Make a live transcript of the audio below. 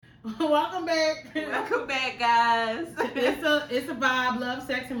Welcome back. Welcome back, guys. It's a vibe, love,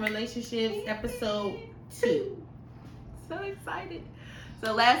 sex, and relationships, episode 2. So excited.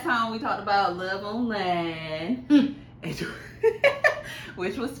 So last time we talked about love online,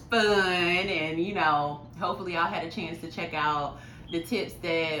 which was fun, and hopefully y'all had a chance to check out the tips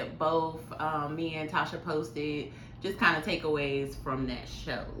that both me and Tasha posted, just kind of takeaways from that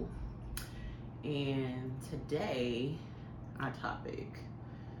show. And today, our topic: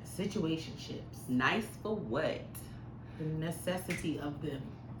 situationships. Nice for what? The necessity of them,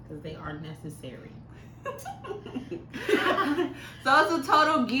 because they are necessary. So it's a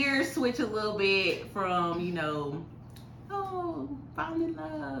total gear switch a little bit from, falling in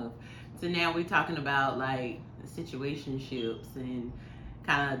love. So now we're talking about like situationships and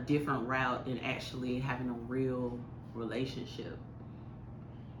kind of different route than actually having a real relationship.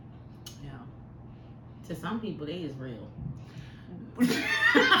 Yeah. To some people, they is real.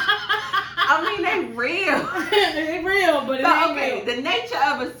 I mean, they real. They real, but it ain't okay, real. the nature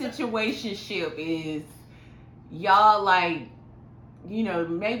of a situationship is y'all like,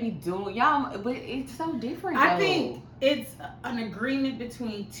 maybe doing y'all, but it's so different. I think it's an agreement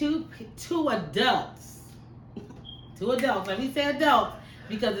between two adults. Two adults. Let me say adults,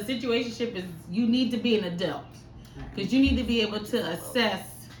 because the situationship is you need to be an adult, because you need to be able to assess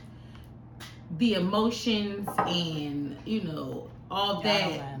the emotions and all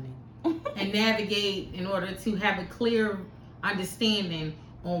that, and navigate in order to have a clear understanding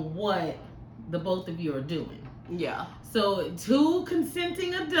on what the both of you are doing. Yeah. So two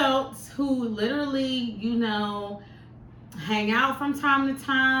consenting adults who literally, hang out from time to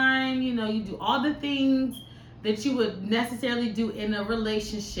time, you do all the things that you would necessarily do in a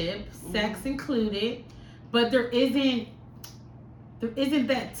relationship, sex included, but there isn't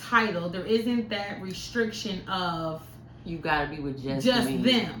that title, there isn't that restriction of you gotta be with just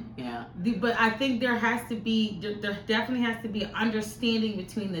them. Yeah. But I think there definitely has to be an understanding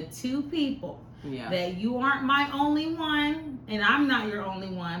between the two people. Yeah. That you aren't my only one, and I'm not your only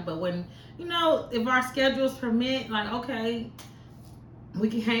one. But when, if our schedules permit, like, okay, we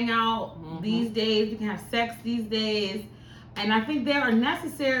can hang out these days, we can have sex these days. And I think they are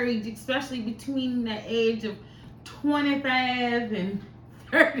necessary, especially between the age of 25 and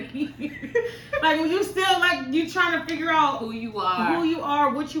 30. Like, when you still, like, you trying to figure out who you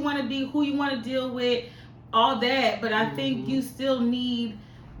are, what you want to be, who you want to deal with, all that. But I think you still need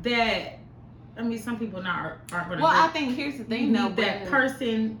that. I mean, some people aren't going to. Well, I think here's the thing, though. That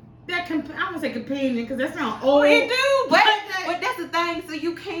person, I won't say companion, because that's not old. We do, but that's the thing. So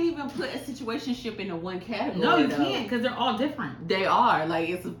you can't even put a situationship into one category. No, you can't, because they're all different. They are. Like,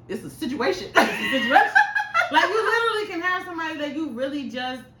 it's a situation. It's a situation. Like, you literally can have somebody that you really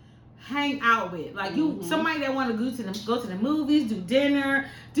just hang out with. Like, somebody that want to go to the movies, do dinner,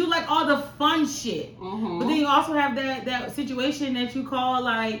 do like all the fun shit. But then you also have that situation that you call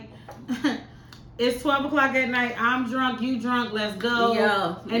like. It's 12 o'clock at night. I'm drunk. You drunk. Let's go.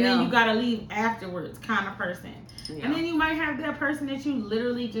 Yeah. And then you gotta leave afterwards, kind of person. Yeah. And then you might have that person that you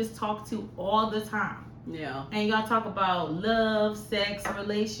literally just talk to all the time. Yeah. And y'all talk about love, sex,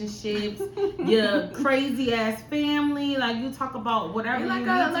 relationships, your crazy ass family. Like, you talk about whatever. Like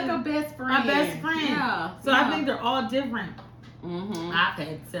a best friend. A best friend. Yeah. So I think they're all different. I've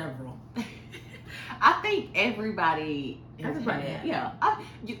had several. I think everybody. Yeah.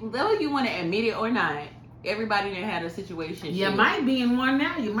 Whether you want to admit it or not, everybody that had a situation. You might be in one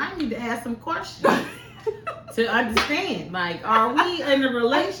now. You might need to ask some questions to understand. Like, are we in a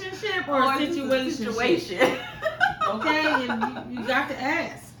relationship or a situation? Okay, and you got to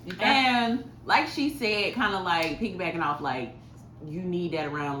ask. And like she said, kind of like piggybacking off, like, you need that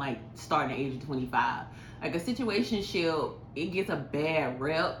around like starting the age of 25. Like, a situationship, it gets a bad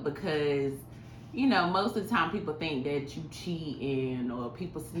rep because, most of the time people think that you cheating or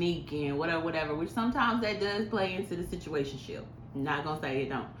people sneaking, whatever, which sometimes that does play into the situationship. I'm not gonna say it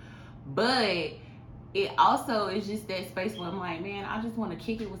don't. But it also is just that space where I'm like, man, I just want to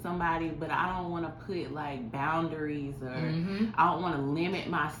kick it with somebody, but I don't want to put like boundaries, or I don't want to limit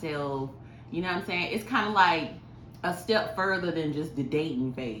myself. You know what I'm saying? It's kind of like a step further than just the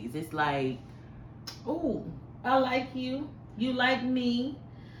dating phase. It's like, ooh, I like you, you like me.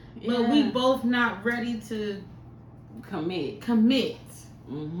 But we both not ready to commit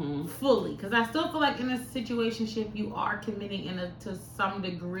fully, because I still feel like in a situationship you are committing to some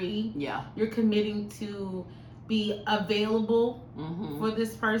degree. Yeah, you're committing to be available for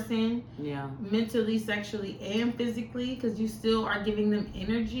this person. Yeah, mentally, sexually, and physically, because you still are giving them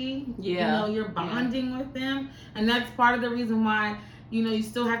energy. Yeah, you're bonding with them, and that's part of the reason why you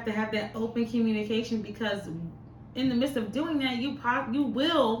still have to have that open communication, because in the midst of doing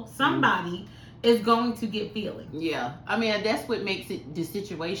that, somebody is going to get feelings. Yeah, I mean that's what makes it the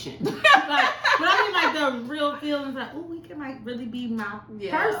situation. But I mean, like the real feelings, like, oh, we can like really be my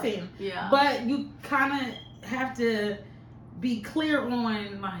person. Yeah. But you kind of have to be clear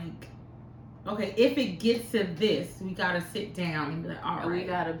on like, okay, if it gets to this, we gotta sit down and be like, all right, we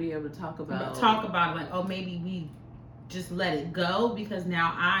gotta be able to talk about it. Like, oh, maybe we just let it go because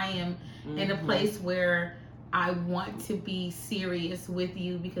now I am in a place where I want to be serious with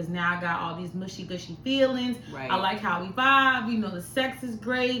you because now I got all these mushy gushy feelings. Right. I like how we vibe. You know, the sex is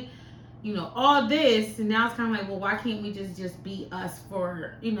great. You know, all this, and now it's kind of like, well, why can't we just be us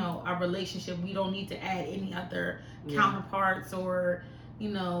for, you know, our relationship? We don't need to add any other counterparts or, you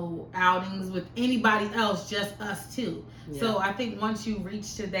know, outings with anybody else, just us two. Yeah. So I think once you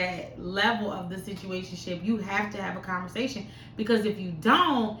reach to that level of the situationship, you have to have a conversation, because if you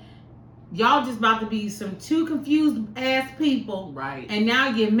don't, y'all just about to be some two confused ass people. Right. And now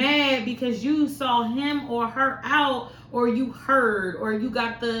you're mad because you saw him or her out, or you heard, or you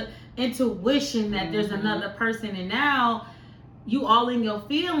got the intuition that there's another person, and now you all in your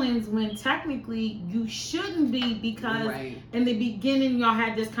feelings when technically you shouldn't be, because in the beginning y'all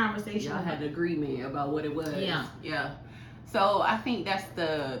had this conversation. Y'all had an agreement about what it was. Yeah. So I think that's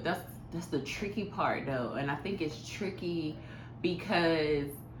the tricky part though. And I think it's tricky because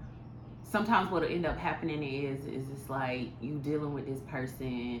sometimes what'll end up happening is it's like you dealing with this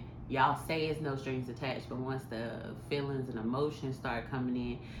person, y'all say it's no strings attached, but once the feelings and emotions start coming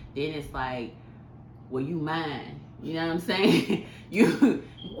in, then it's like, well, you mine. You know what I'm saying? You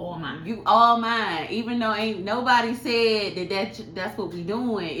all mine. You all mine. Even though ain't nobody said that's what we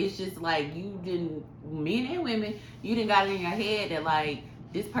doing. It's just like you didn't, men and women, you didn't got it in your head that like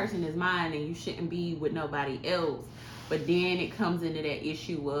this person is mine and you shouldn't be with nobody else. But then it comes into that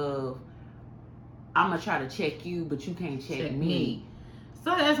issue of, I'm gonna try to check you, but you can't check me.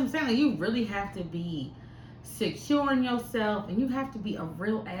 So that's what I'm saying. Like, you really have to be secure in yourself, and you have to be a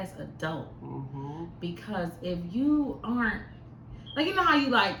real ass adult. Because if you aren't, like, you know how you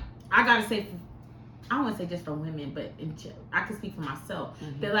like, I gotta say, I don't want to say just for women, but I can speak for myself,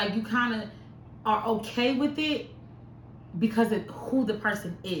 that like you kind of are okay with it because of who the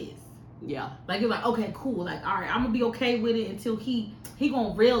person is. Yeah. Like, you're like, okay, cool. Like, all right, I'm gonna be okay with it until he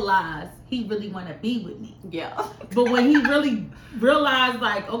gonna realize he really want to be with me. Yeah. But when he really realized,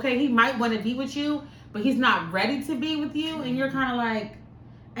 like, okay, he might want to be with you, but he's not ready to be with you, and you're kind of like,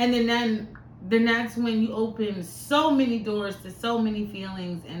 and then that's when you open so many doors to so many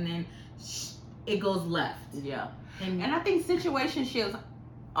feelings, and then it goes left. Yeah. And I think situationships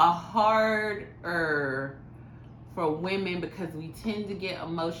are harder for women because we tend to get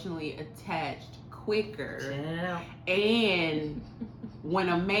emotionally attached quicker. Yeah. And when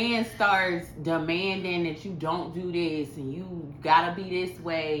a man starts demanding that you don't do this and you gotta be this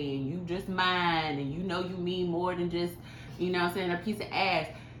way and you just mine and you know you mean more than just, you know what I'm saying, a piece of ass,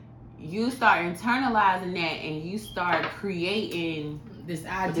 you start internalizing that and you start creating this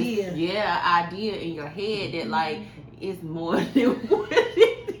idea. Idea in your head that like it's more than what it is.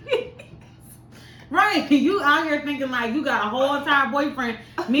 Right, you out here thinking like you got a whole entire boyfriend.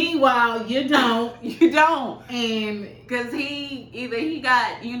 Meanwhile, you don't. You don't. And because he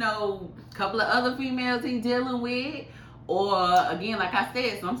got, you know, a couple of other females he dealing with, or again, like I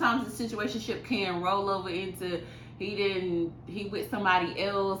said, sometimes the situationship can roll over into he with somebody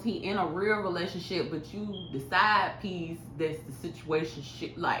else, he in a real relationship, but you the side piece that's the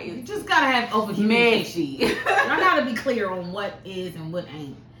situationship. Like, you just gotta have open communication. Y'all gotta be clear on what is and what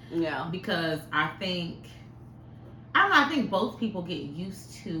ain't. Yeah. Because I think both people get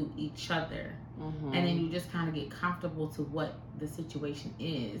used to each other, and then you just kind of get comfortable to what the situation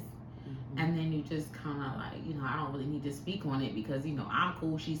is, and then you just kind of like, you know, I don't really need to speak on it because, you know, I'm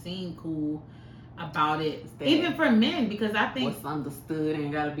cool, she seemed cool about it. Even for men, because I think what's understood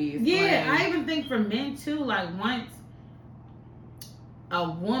ain't gotta be explained. Yeah, I even think for men too, like once a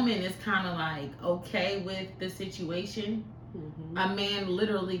woman is kind of like okay with the situation, a man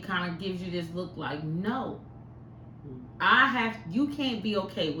literally kind of gives you this look like, no, you can't be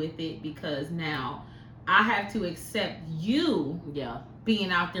okay with it because now I have to accept you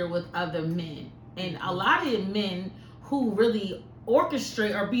being out there with other men. And a lot of men who really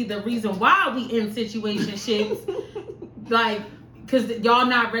orchestrate or be the reason why we in situationships, like, because y'all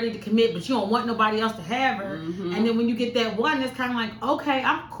not ready to commit, but you don't want nobody else to have her. And then when you get that one, it's kind of like, okay,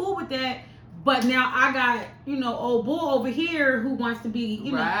 I'm cool with that. But now I got, you know, old bull over here who wants to be,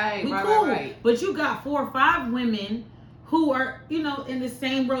 you know, we cool. Right. But you got 4 or 5 women who are, you know, in the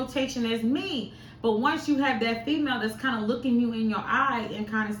same rotation as me. But once you have that female that's kind of looking you in your eye and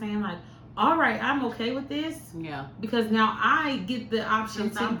kind of saying like, all right, I'm okay with this. Yeah. Because now I get the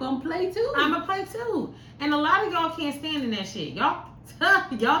option I'm gonna play too. I'm gonna play too. And a lot of y'all can't stand in that shit. Y'all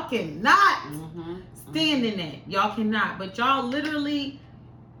cannot stand in that. Y'all cannot. But y'all literally,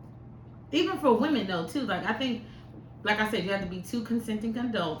 even for women though too, like I think, like I said, you have to be two consenting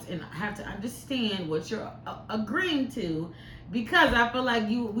adults and have to understand what you're agreeing to, because I feel like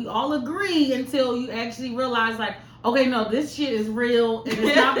we all agree until you actually realize, like, okay, no, this shit is real and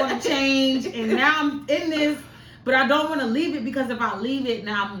it's not going to change, and now I'm in this, but I don't want to leave it, because if I leave it,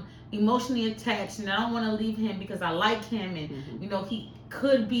 now I'm emotionally attached, and I don't want to leave him because I like him, and you know, he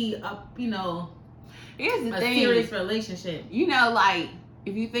could be Here's the a thing. serious relationship. You know, like,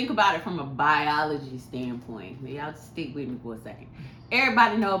 if you think about it from a biology standpoint, y'all just stick with me for a second.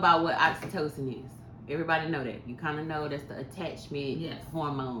 Everybody know about what oxytocin is. Everybody know that. You kind of know that's the attachment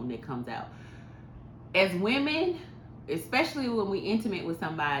hormone that comes out. As women, especially when we intimate with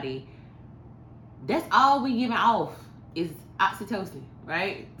somebody, that's all we giving off is oxytocin,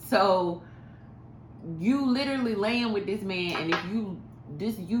 right? So you literally laying with this man, and if you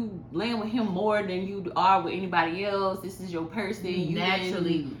laying with him more than you are with anybody else, this is your person, you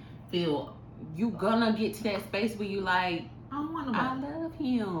naturally feel you gonna get to that space where you like, I don't want I love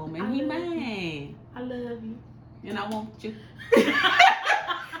him and he mine. I love you. And I want you.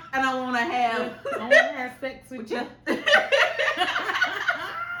 And I wanna have sex with you.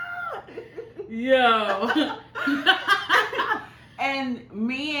 Yo. And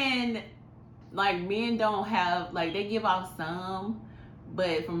men don't have, like, they give off some,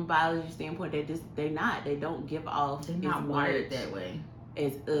 but from a biology standpoint, they don't give off. They're not wired that way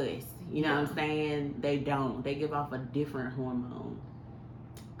as us. You know what I'm saying? They don't. They give off a different hormone.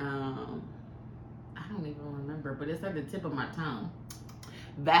 I don't even remember, but it's at the tip of my tongue.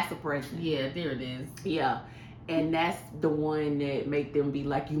 Vasopressin. Yeah, there it is. Yeah. And that's the one that make them be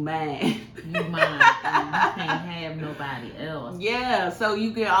like, you mine. You mine. And you can't have nobody else. Yeah, so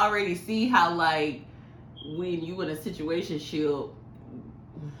you can already see how, like, when you in a situationship,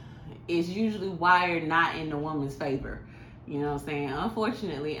 it's usually wired not in the woman's favor. You know what I'm saying?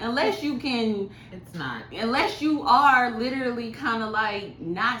 Unfortunately, unless you are literally kind of like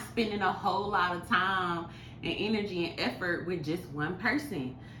not spending a whole lot of time and energy and effort with just one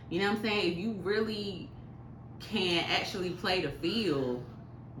person. You know what I'm saying? If you really can actually play the field,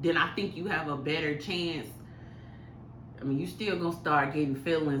 then I think you have a better chance. I mean, you still gonna start getting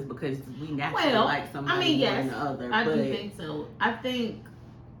feelings because we naturally like somebody more than the other. I do think so. I think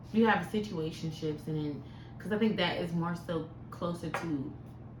you have situationships, and then because I think that is more so closer to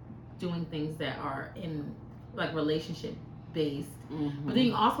doing things that are in like relationship based. But then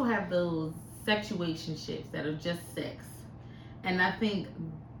you also have those sexuationships that are just sex, and I think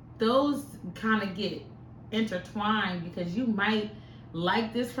those kind of get intertwined because you might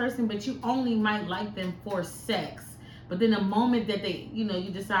like this person, but you only might like them for sex. But then the moment that they, you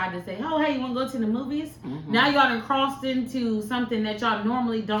decide to say, oh, hey, you want to go to the movies? Now y'all done crossed into something that y'all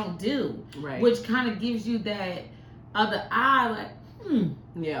normally don't do. Right. Which kind of gives you that other eye, like,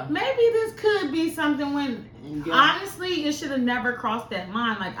 yeah, maybe this could be something when, honestly, it should have never crossed that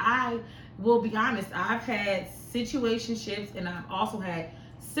line. Like, I will be honest, I've had situationships and I've also had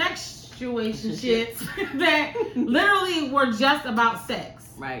sexuationships that literally were just about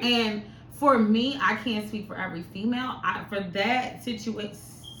sex. Right. And for me, I can't speak for every female. For that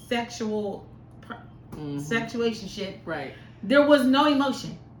sexual situationship, right, there was no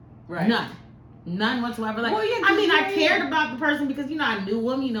emotion. Right. None whatsoever. Like, I cared about the person because I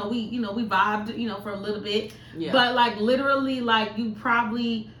knew him. We vibed. For a little bit. Yeah. But like literally, like you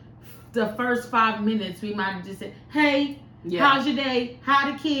probably the first 5 minutes we might have just said, "Hey, how's your day?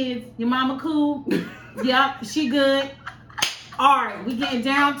 How the kids? Your mama cool? Yep, she good. All right, we getting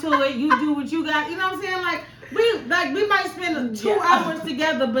down to it. You do what you got." You know what I'm saying? Like we might spend 2 hours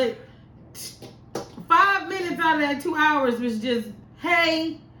together, but 5 minutes out of that 2 hours was just,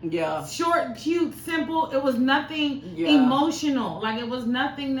 hey. Yeah. Short, cute, simple. It was nothing emotional. Like, it was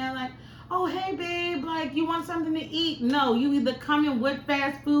nothing that like, oh, hey, babe, like, you want something to eat? No, you either come in with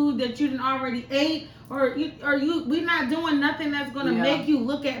fast food that you done already ate, or we're not doing nothing that's going to make you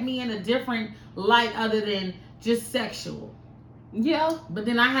look at me in a different light other than just sexual. Yeah. But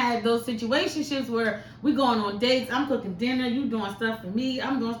then I had those situationships where we going on dates. I'm cooking dinner. You doing stuff for me.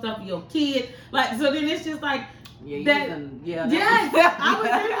 I'm doing stuff for your kid. Like, so then it's just like, I was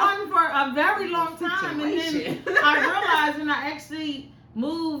in one for a very long time, and then I realized when I actually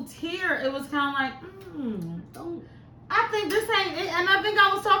moved here, it was kind of like, I think this ain't it. And I think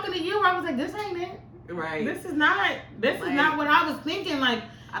I was talking to you. I was like, this ain't it. Right. This is not what I was thinking. Like,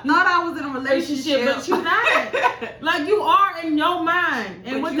 I thought I was in a relationship, but you're not. Like, you are in your mind.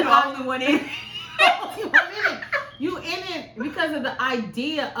 And but with you the only one in it. You in it because of the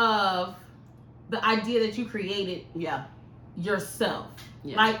idea that you created yourself.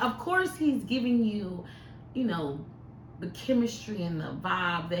 Yeah. Like, of course he's giving you, you know, the chemistry and the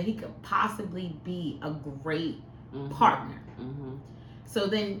vibe that he could possibly be a great partner. Mm-hmm. So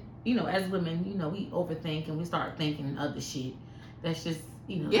then, you know, as women, you know, we overthink and we start thinking other shit. That's just,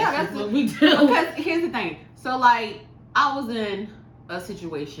 you know, that's what we do. Because here's the thing. So, like, I was in a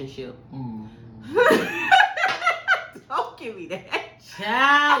situationship. Don't give me that.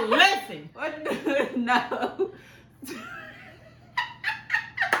 Child, listen. No.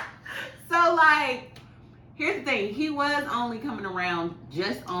 So, like, here's the thing. He was only coming around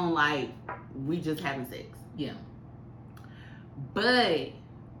just on, like, we just having sex. Yeah. But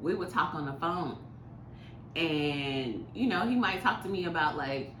we would talk on the phone. And, you know, he might talk to me about,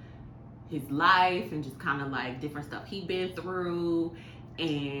 like, his life and just kind of, like, different stuff he'd been through.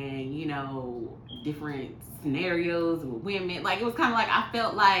 And, you know, different scenarios with women. Like, it was kind of like, I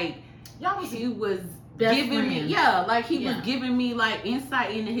felt like he was giving me, like, he was giving me, like,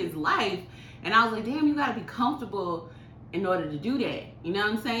 insight into his life. And I was like, damn, you gotta be comfortable in order to do that. You know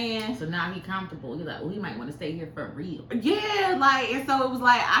what I'm saying? So now he comfortable. You're like, well, he might want to stay here for real. Yeah, like, and so it was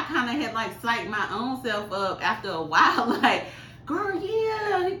like, I kind of had, like, psyched my own self up after a while. Like, girl,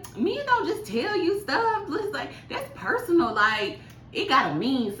 men don't just tell you stuff. It's like, that's personal. Like, it gotta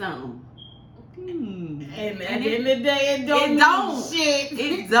mean something. And at the end of the day, it don't mean shit.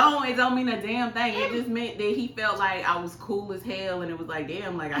 It don't mean a damn thing. It just meant that he felt like I was cool as hell, and it was like,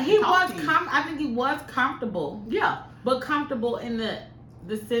 damn, like I can talk to you. I think he was comfortable. Yeah, but comfortable in the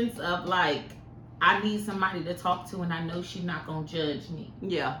sense of, like, I need somebody to talk to, and I know she's not gonna judge me.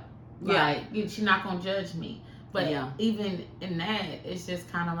 Yeah, like, she's not gonna judge me. But even in that, it's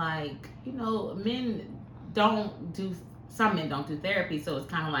just kind of like, you know, some men don't do therapy, so it's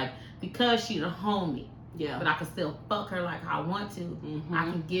kind of like, because she's a homie, but I can still fuck her like I want to. I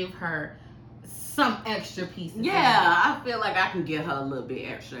can give her some extra pieces. Yeah, I feel like I can give her a little bit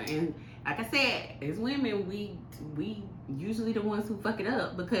extra. And like I said, as women, we usually the ones who fuck it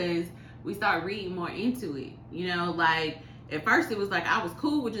up because we start reading more into it. You know, like, at first it was like I was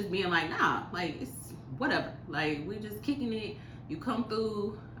cool with just being like, nah, like, it's whatever. Like, we just kicking it. You come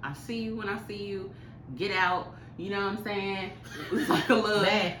through. I see you when I see you. Get out. You know what I'm saying? It's like a little,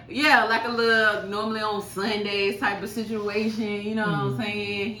 like a little, normally on Sundays type of situation. You know what I'm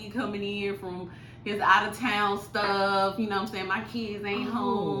saying? He coming in from his out of town stuff. You know what I'm saying? My kids ain't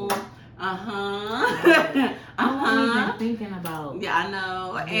home. I wasn't even thinking about. Yeah, I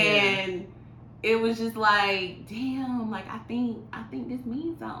know. Yeah. And it was just like, damn, like, I think this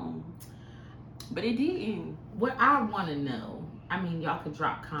means something. But it didn't. What I want to know, I mean, y'all could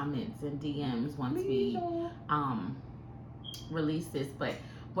drop comments and DMs once we release this, but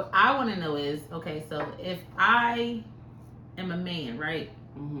what I want to know is, okay, so if I am a man, right?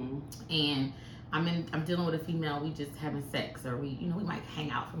 And I'm dealing with a female, we just having sex, or we might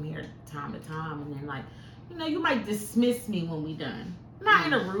hang out from here time to time, and then, like, you know, you might dismiss me when we done. Not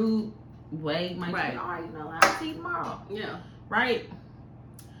in a rude way. You might say, all right, I'll see you tomorrow. Yeah. Right?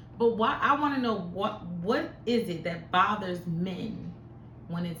 But I want to know what is it that bothers men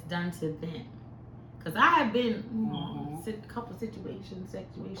when it's done to them? Because I have been in a couple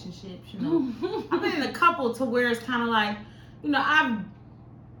situationships, you know. I've been in a couple to where it's kind of like, you know, I've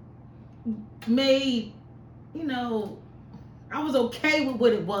made, you know, I was okay with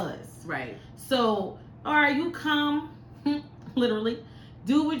what it was. Right. So, all right, you come, literally,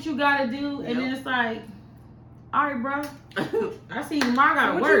 do what you got to do, and then it's like, all right, bro. I see you tomorrow. I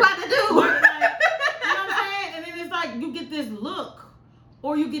gotta work. What you about to do? Like, you know what I'm saying? And then it's like you get this look,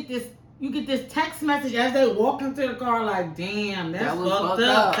 or you get this text message as they walk into the car. Like, damn, that's fucked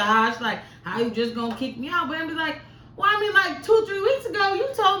up, Josh. Like, how you just gonna kick me out? But I'm be like, well, I mean, like 2-3 weeks ago, you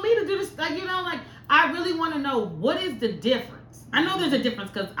told me to do this. Like, you know, like, I really want to know what is the difference. I know there's a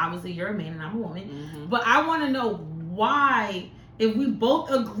difference because obviously you're a man and I'm a woman, but I want to know why. If we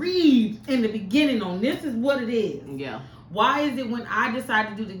both agreed in the beginning on this is what it is. Yeah. Why is it when I decide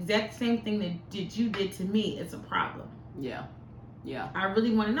to do the exact same thing that you did to me, it's a problem? Yeah. Yeah. I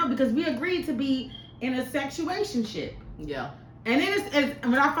really want to know because we agreed to be in a situationship. Yeah. And then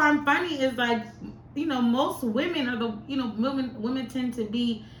what I find funny is, like, you know, most women are the, you know, women tend to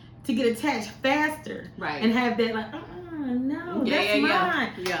get attached faster. Right. And have that, like, no, that's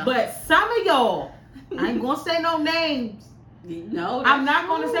mine. Yeah. But some of y'all, I ain't gonna say no names. No, I'm not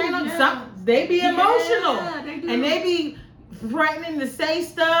going to say them. They be emotional, they do. And they be threatening to say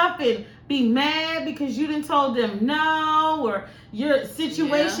stuff and be mad because you didn't told them no, or your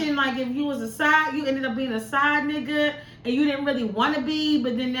situation, like if you was a side, you ended up being a side nigga and you didn't really want to be,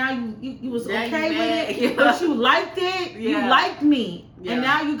 but then now you was okay with it, but you liked it, you liked me, and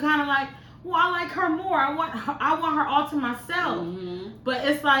now you kind of like, well, I like her more. I want her all to myself. But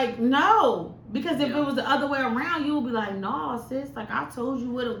it's like, no, because if it was the other way around, you would be like, no, sis, like I told you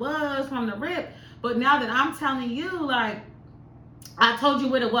what it was from the rip. But now that I'm telling you, like, I told you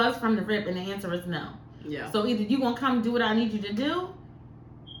what it was from the rip, and the answer is no. Yeah. So either you gonna come do what I need you to do,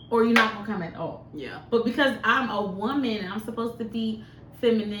 or you're not gonna come at all. Yeah. But because I'm a woman and I'm supposed to be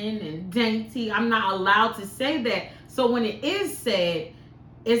feminine and dainty, I'm not allowed to say that. So when it is said,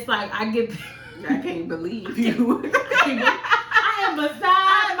 it's like I can't believe you. I am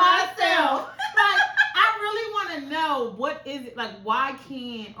beside myself. Like, I really want to know, what is it, like, why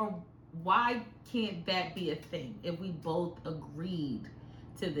can't that be a thing if we both agreed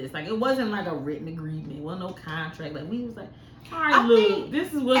to this? Like, it wasn't like a written agreement, well, no contract. Like, we was like, all right, Lou,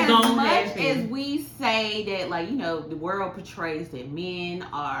 this is what's going to happen. As much as we say that, like, you know, the world portrays that men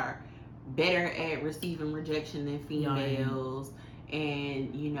are better at receiving rejection than females,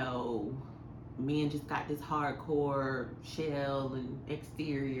 and, you know, men just got this hardcore shell and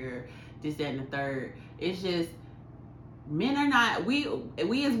exterior, this, that, and the third. It's just, men are not, we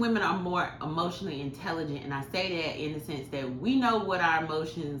as women are more emotionally intelligent, and I say that in the sense that we know what our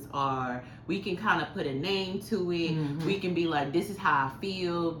emotions are. We can kind of put a name to it. We can be like, this is how I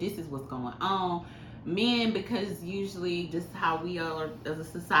feel, this is what's going on. Men, because usually just how we are as a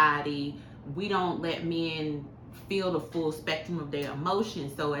society, we don't let men feel the full spectrum of their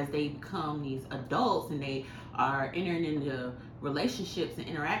emotions. So as they become these adults and they are entering into relationships and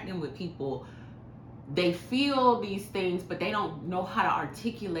interacting with people, they feel these things, but they don't know how to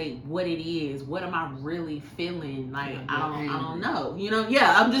articulate what it is. What am I really feeling? Like, I don't know. You know,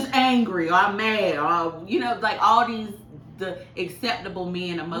 I'm just angry, or I'm mad, or, you know, like all the acceptable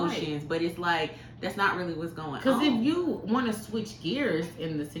men emotions. But it's like, that's not really what's going on. Because if you want to switch gears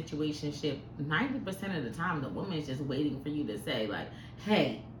in the situationship, 90% of the time, the woman is just waiting for you to say, like,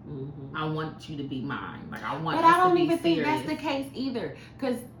 hey, I want you to be mine. Like, I want. But I don't even think that's the case either.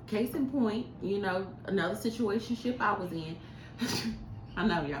 Because case in point, you know, another situationship I was in. I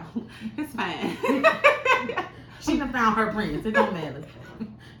know, y'all. It's fine. She done found her prince. It don't matter.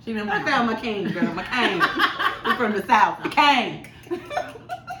 I found my king, girl. My king. I'm from the South. My king.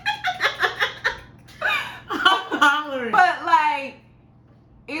 But like,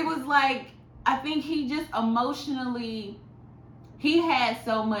 it was like, I think he just emotionally, he had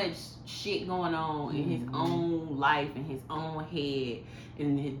so much shit going on in his own life, in his own head,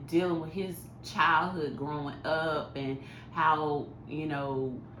 and dealing with his childhood growing up, and how, you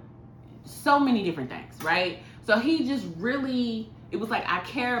know, so many different things, right? So he just really, it was like, I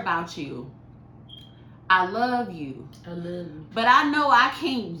care about you, I love you, but I know I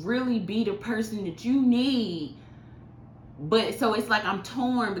can't really be the person that you need. But so it's like I'm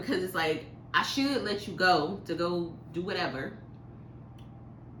torn, because it's like, I should let you go to go do whatever,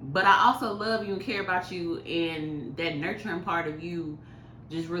 but I also love you and care about you, and that nurturing part of you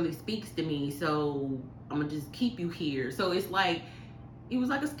just really speaks to me, so I'm gonna just keep you here. So it's like, it was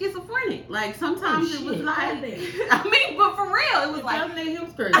like a schizophrenic. Like, sometimes it was like, I mean, but for real, it was like, he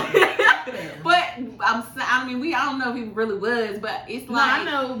was crazy. But I don't know if he really was, but it's like,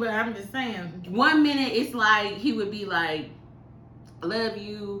 no, I know, but I'm just saying, 1 minute it's like he would be like, I love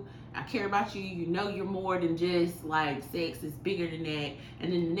you, I care about you, you know, you're more than just like sex, it's bigger than that.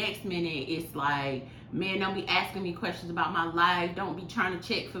 And then the next minute it's like, man, don't be asking me questions about my life, don't be trying to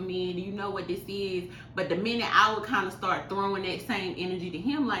check for me, do you know what this is? But the minute I would kind of start throwing that same energy to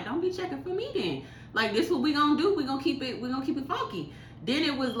him, like, don't be checking for me then, like, this what we gonna do, we gonna keep it funky. Then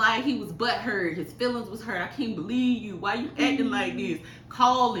it was like he was butthurt, his feelings was hurt, I can't believe you, why you acting like this,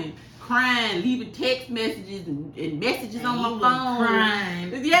 calling, crying, leaving text messages and messages on my phone.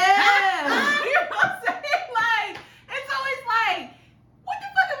 Crying. Yeah. You know what I'm saying? Like, and so it's like, what the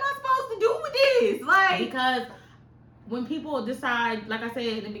fuck am I supposed to do with this? Like, because when people decide, like I said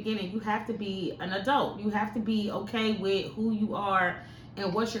in the beginning, you have to be an adult. You have to be okay with who you are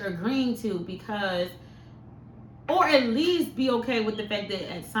and what you're agreeing to, because, or at least be okay with the fact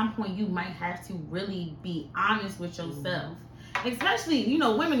that at some point you might have to really be honest with yourself. Especially, you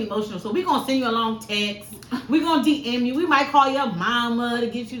know, women emotional. So we gonna send you a long text. We gonna DM you. We might call your mama to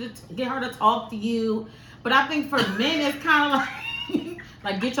get her to talk to you. But I think for men, it's kind of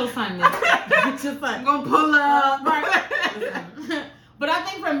like get your son there. Get your son. I'm gonna pull up. Right. But I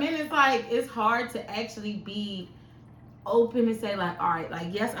think for men, it's like, it's hard to actually be open and say, like, all right, like,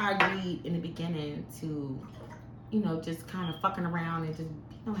 yes, I agreed in the beginning to just kind of fucking around and just,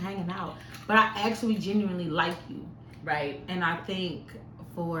 hanging out. But I actually genuinely like you. Right. And I think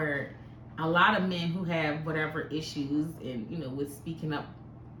for a lot of men who have whatever issues and, with speaking up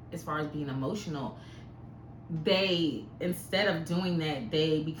as far as being emotional, they, instead of doing that,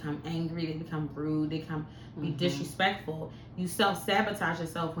 they become angry, they become rude, they become be disrespectful. You self-sabotage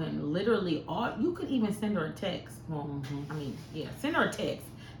yourself when literally you could even send her a text. Well, send her a text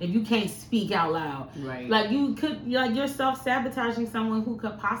if you can't speak out loud. Right. Like you could, you're self-sabotaging someone who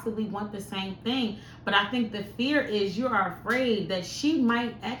could possibly want the same thing. But I think the fear is you are afraid that she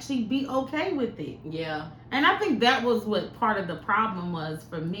might actually be okay with it. Yeah. And I think that was what part of the problem was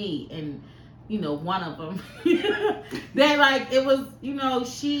for me. And one of them that it was,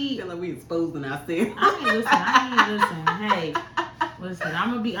 she. Feel like we exposing ourselves. I ain't listen. Hey, listen,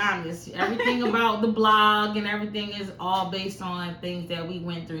 I'm gonna be honest. Everything about the blog and everything is all based on things that we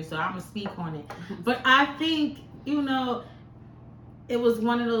went through. So I'm gonna speak on it. But I think, it was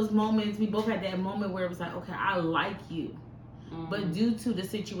one of those moments, we both had that moment where it was like, okay, I like you. But due to the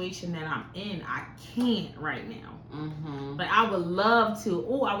situation that I'm in, I can't right now. Like I would love to.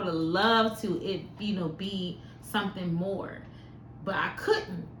 I would have loved to it, be something more, but I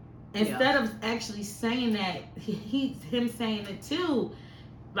couldn't. Instead of actually saying that, him saying it too,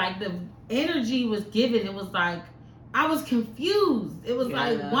 like the energy was given. It was like I was confused. It was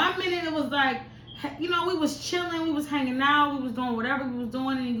like 1 minute it was like, we was chilling, we was hanging out, we was doing whatever we was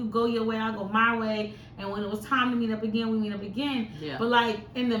doing, and you go your way, I go my way. And when it was time to meet up again, we meet up again. Yeah. But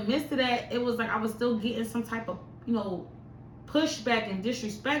in the midst of that, it was like I was still getting some type of, pushback and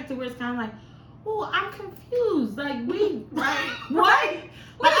disrespect to where it's kind of like, I'm confused. Like what?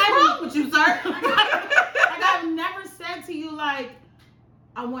 What's wrong with you, sir? I've never said to you I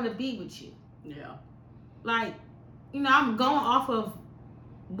want to be with you. Yeah. I'm going off of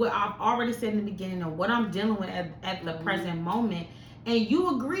what I've already said in the beginning of what I'm dealing with at the present moment, and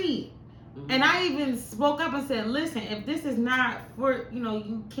you agreed. And I even spoke up and said, listen, if this is not for,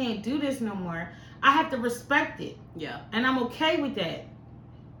 you can't do this no more, I have to respect it. Yeah. And I'm okay with that.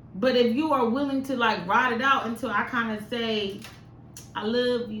 But if you are willing to ride it out until I kind of say, I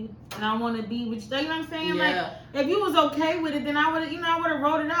love you and I want to be with you, you know what I'm saying? Yeah. If you was okay with it, then I would have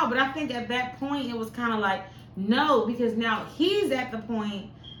wrote it out. But I think at that point it was kind of no, because now he's at the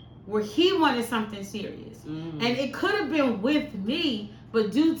point where he wanted something serious. And it could have been with me,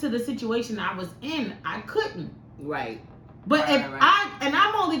 but due to the situation I was in, I couldn't. Right. But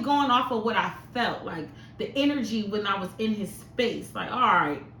I'm only going off of what I felt, the energy when I was in his space. All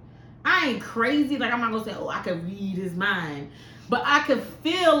right, I ain't crazy. I'm not gonna say, I could read his mind, but I could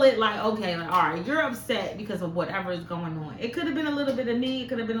feel it. Okay, all right, you're upset because of whatever is going on. It could have been a little bit of me. It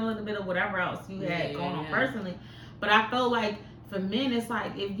could have been a little bit of whatever else you had going on personally. But I felt for men, it's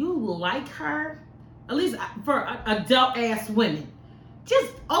if you like her, at least for adult ass women,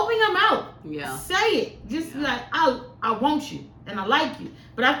 just open your mouth. Yeah. Say it. Just be I want you and I like you.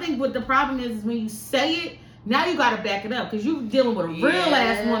 But I think what the problem is when you say it, now you got to back it up because you're dealing with a real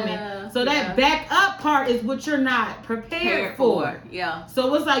ass woman. So that back up part is what you're not prepared for. Yeah.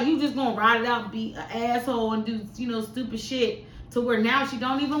 So it's you just gonna ride it out and be an asshole and do stupid shit to where now she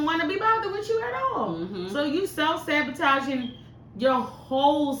don't even want to be bothered with you at all. So you self-sabotaging your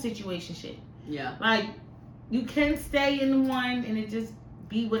whole situation shit. Yeah. You can stay in one and it just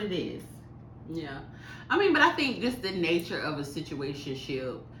be what it is. Yeah. But I think just the nature of a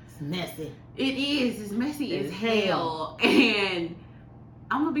situationship. It's messy. It is. It's messy as hell. And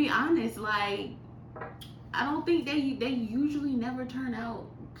I'm going to be honest, I don't think they usually never turn out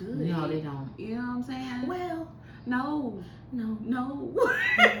good. No, they don't. You know what I'm saying? Well, no. In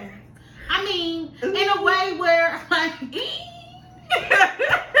a way where, I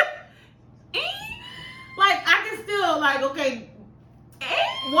can still, okay,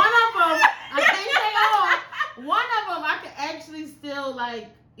 one of them, I can't say all. One of them, I can actually still,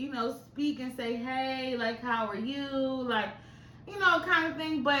 speak and say, hey, how are you? Kind of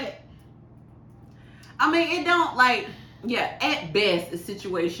thing. But, it don't, at best, a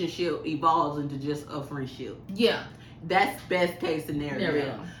situationship evolves into just a friendship. Yeah. That's best case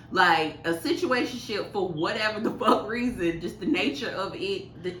scenario. A situationship, for whatever the fuck reason, just the nature of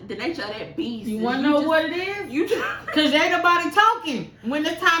it, the nature of that beast. You want to know what it is? Because ain't nobody talking when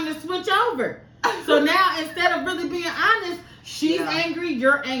it's time to switch over. So now, instead of really being honest, she's angry,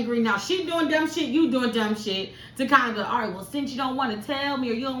 you're angry. Now she doing dumb shit, you doing dumb shit. To kind of go, all right, well, since you don't want to tell me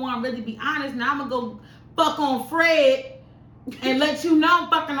or you don't want to really be honest, now I'm going to go fuck on Fred and let you know I'm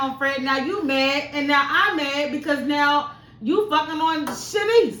fucking on Fred. Now you mad, and now I'm mad because now you fucking on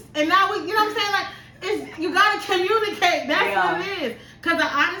Shanice. And now we, you know what I'm saying? You got to communicate. That's what it is. Because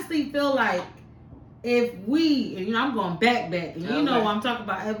I honestly feel if we, and I'm going back, and you know what I'm talking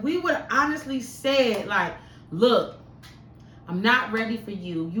about. If we would honestly said, like, look, I'm not ready for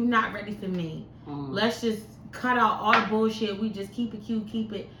you. You not ready for me. Let's just cut out all the bullshit. We just keep it cute,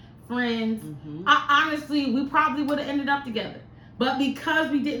 keep it friends. Honestly, we probably would have ended up together. But because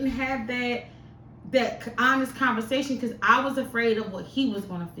we didn't have that honest conversation, because I was afraid of what he was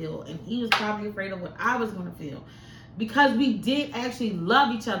going to feel, and he was probably afraid of what I was going to feel. Because we did actually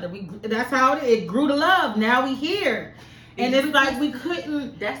love each other. That's how it grew to love. Now we here. And it's like we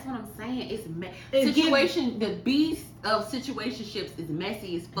couldn't. That's what I'm saying. The beast of situationships is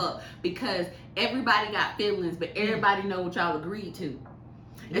messy as fuck because everybody got feelings, but everybody know what y'all agreed to.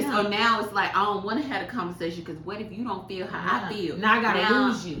 And so now it's like I don't want to have a conversation because what if you don't feel how I feel? Now I gotta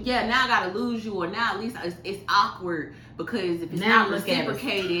lose you. Yeah, now I gotta lose you, or now at least it's awkward because if it's not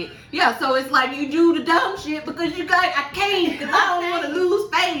reciprocated. Yeah, so it's like you do the dumb shit because you got I can't because I don't want to lose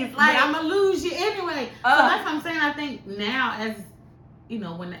face. Like I'm gonna lose you anyway. So that's what I'm saying. I think now, as you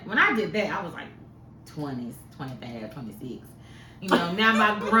know, when I did that, I was like 20s, 25, 26. You know, now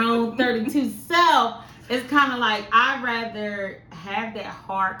my grown 32 self. It's kind of like I'd rather have that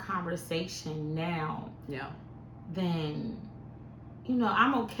hard conversation now than, you know,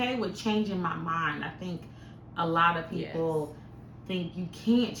 I'm okay with changing my mind. I think a lot of people think you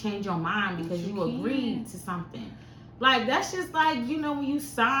can't change your mind because you agreed to something. Like, that's just like, you know, when you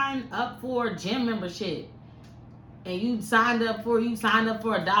sign up for a gym membership and you signed up for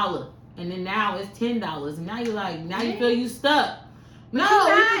 $1 and then now it's $10 and now you're like, now you feel you stuck. No,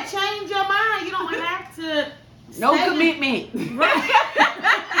 you can change your mind. You don't have to. No commitment. Right.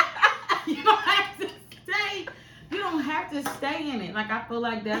 You don't have to stay. You don't have to stay in it. Like, I feel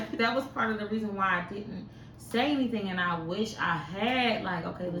like that was part of the reason why I didn't say anything, and I wish I had. Like,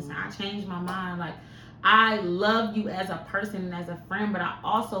 okay, listen, I changed my mind. Like, I love you as a person and as a friend, but I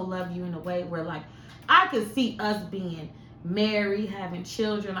also love you in a way where, like, I could see us being married, having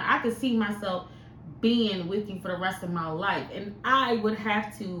children. Like, I could see myself being with you for the rest of my life, and I would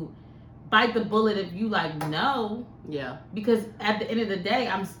have to bite the bullet if you like no. Yeah. Because at the end of the day,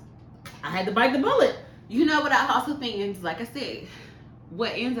 I had to bite the bullet. You know what I also think is, like I said,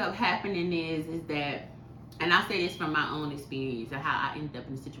 what ends up happening is that, and I say this from my own experience of how I ended up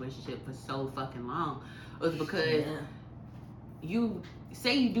in a situationship for so fucking long, was because you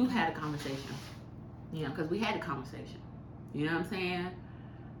say you do have a conversation. You know, because we had a conversation. You know what I'm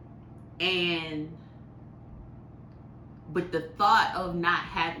saying? But the thought of not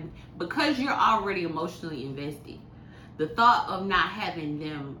having, because you're already emotionally invested, the thought of not having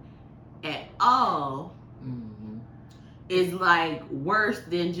them at all is like worse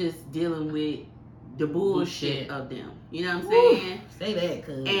than just dealing with the bullshit of them. You know what I'm saying? Say that,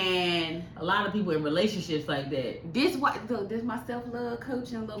 cause and a lot of people in relationships like that. This my self-love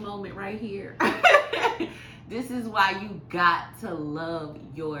coaching little moment right here. This is why you got to love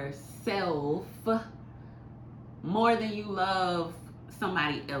yourself more than you love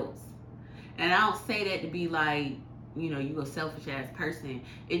somebody else. And I don't say that to be like, you know, you a selfish ass person.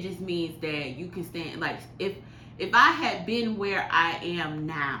 It just means that you can stand, like, if I had been where I am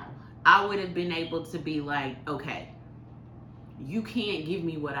now, I would have been able to be like, okay, you can't give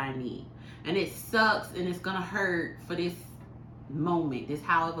me what I need. And it sucks and it's gonna hurt for this moment, this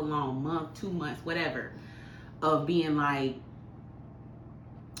however long, month, 2 months, whatever, of being like,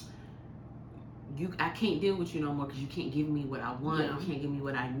 I can't deal with you no more because you can't give me what I want. You can't give me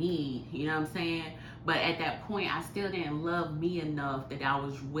what I need. You know what I'm saying? But at that point, I still didn't love me enough that I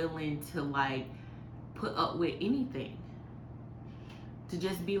was willing to, like, put up with anything. To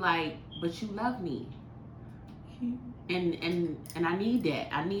just be like, but you love me. And I need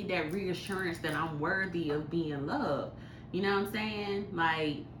that. I need that reassurance that I'm worthy of being loved. You know what I'm saying?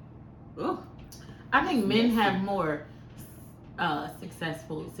 Like, I think men have more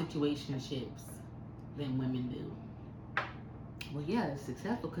successful situationships than women do. Well, yeah, it's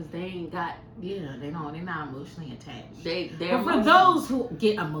successful because they ain't got. Yeah, they're not emotionally attached. They're but for those who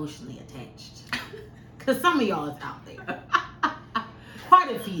get emotionally attached, because some of y'all is out there,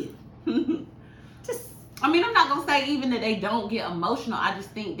 quite a few. I mean, I'm not gonna say even that they don't get emotional. I just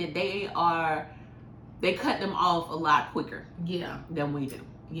think that they cut them off a lot quicker. Yeah, than we do.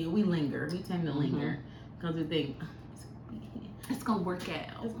 Yeah, we linger. We tend to linger because we think it's gonna work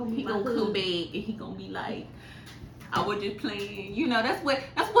out. He gonna come back and he gonna be like, I was just playing. You know, that's what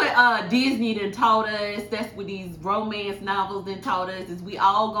Disney done taught us. That's what these romance novels done taught us, is we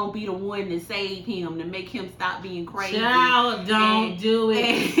all gonna be the one to save him, to make him stop being crazy. Child, don't do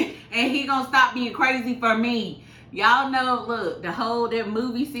it. And he gonna stop being crazy for me. Y'all know, look, that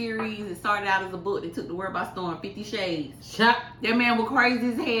movie series, it started out as a book. They took the word by storm, 50 Shades. Shut. That man was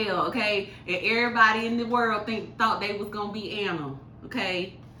crazy as hell, okay? And everybody in the world thought they was going to be Anna,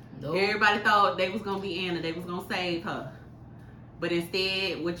 okay? Nope. Everybody thought they was going to be Anna. They was going to save her. But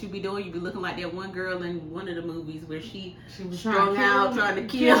instead, what you be doing, you be looking like that one girl in one of the movies where she was strung out, trying to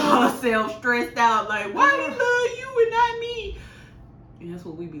kill herself, stressed out, like, why he love you and not me? And that's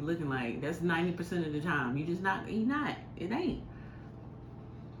what we be looking like. That's 90% of the time. You just not, he not. It ain't.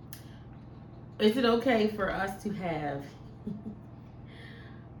 Is it okay for us to have,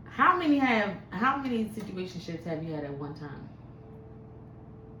 how many situationships have you had at one time?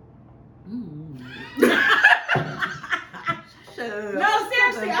 No,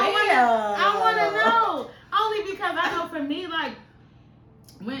 seriously, I want to know. Only because I know for me, like,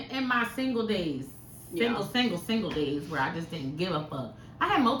 when in my single days, single days where I just didn't give a fuck, I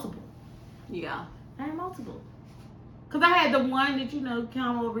had multiple. Yeah. I had multiple. Because I had the one that,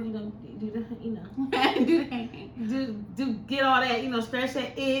 come over, do get all that, scratch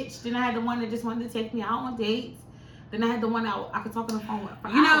that itch. Then I had the one that just wanted to take me out on dates. Then I had the one that I could talk on the phone with for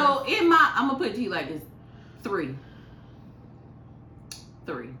hours. I'm going to put it to you like this. 3.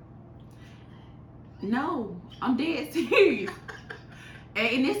 No, I'm dead serious.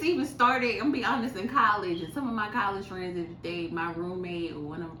 And this even started, I'm gonna be honest, in college. And some of my college friends, if my roommate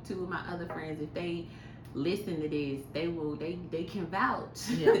or two of my other friends, if they listen to this, they can vouch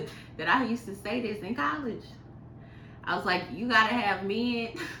that I used to say this in college. I was like, you gotta have men.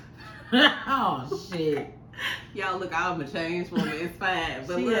 Oh shit. Y'all look, I'm a changed woman. It's fine.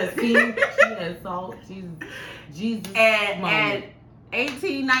 But she look, she has salt. She's Jesus. At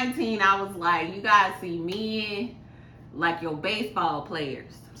 18, 19, I was like, you guys see men like your baseball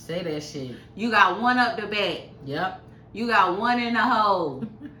players. Say that shit. You got one up the bat. Yep. You got one in the hole.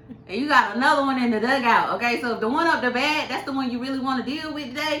 And you got another one in the dugout. Okay, so if the one up the bat, that's the one you really want to deal with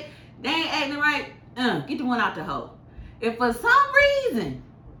today, they ain't acting right, get the one out the hole. If for some reason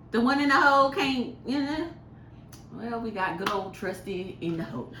the one in the hole can't, well, we got good old trusty in the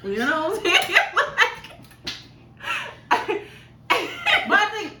hole. You know what I'm saying? But I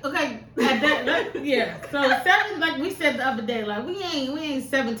think, okay, yeah. So 7, like we said the other day, like we ain't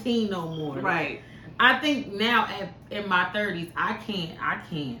 17 no more. Right. I think now in my 30s, I can't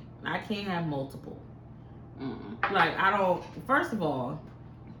have multiple. Mm-mm. Like I don't. First of all,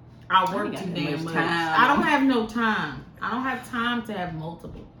 I work too damn much. I don't have no time. I don't have time to have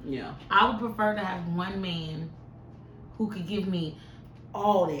multiple. Yeah. I would prefer to have one man who could give me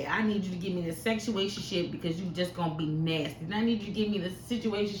all that. I need you to give me the situationship because you just gonna be nasty. And I need you to give me the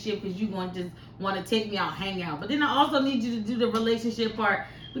situationship because you gonna just want to take me out, hang out. But then I also need you to do the relationship part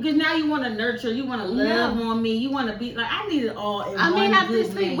because now you want to nurture, you want to love on me, you want to be like, I need it all in one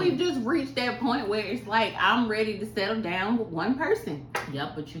good man. We've just reached that point where it's like I'm ready to settle down with one person.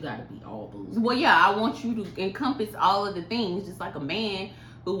 Yep, but you gotta be all those. Well, yeah, I want you to encompass all of the things, just like a man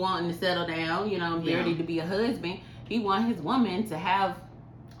who wanting to settle down, ready to be a husband. He want his woman to have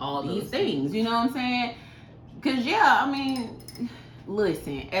all these things, you know what I'm saying? Because,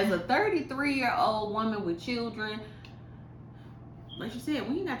 listen, as a 33-year-old woman with children, like you said,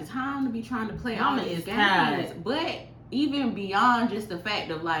 we ain't got the time to be trying to play all these games. But even beyond just the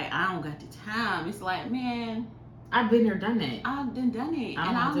fact of like, I don't got the time, it's like, man, I've been there, done that. I've done it.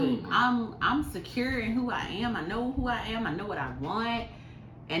 And I'm secure in who I am. I know who I am. I know what I want.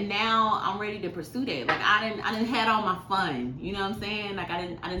 And now I'm ready to pursue that. Like I didn't had all my fun. You know what I'm saying? Like I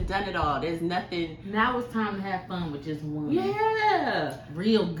didn't done it all. There's nothing. Now it's time to have fun with just one. Yeah.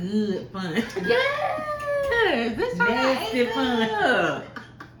 Real good fun. Yes. This nasty fun.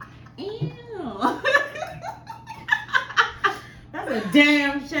 Ew. That's a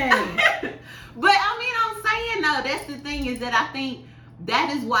damn shame. But I'm saying though, that's the thing is that I think that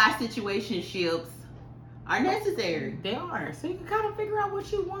is why situationships are necessary. They are. So you can kind of figure out what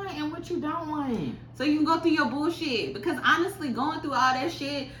you want and what you don't want. So you can go through your bullshit. Because honestly, going through all that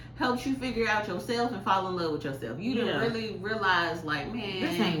shit helps you figure out yourself and fall in love with yourself. You didn't really realize, like, man,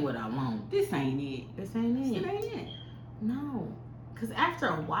 this ain't what I want. This ain't it. This ain't it. This ain't it. No. Because after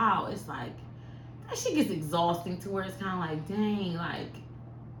a while, it's like, that shit gets exhausting to where it's kind of like, dang, like,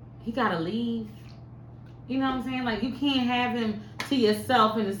 he got to leave. You know what I'm saying? Like, you can't have him to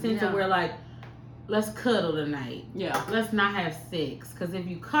yourself in the sense of where, like, let's cuddle tonight. Yeah. Let's not have sex. Because if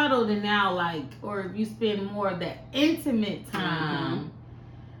you cuddle, then now, like, or if you spend more of that intimate time,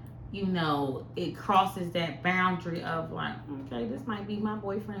 it crosses that boundary of, like, okay, this might be my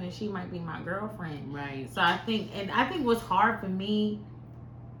boyfriend and she might be my girlfriend. Right. So I think what's hard for me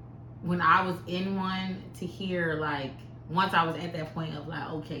when I was in one to hear, like, once I was at that point of like,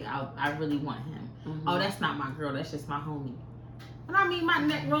 okay, I really want him. Mm-hmm. Oh, that's not my girl. That's just my homie. And I mean, my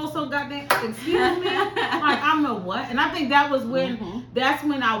neck rolls so goddamn. Excuse me. Like, I'm a what? And I think that was when. That's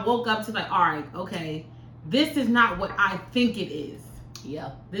when I woke up to like, all right, okay, this is not what I think it is.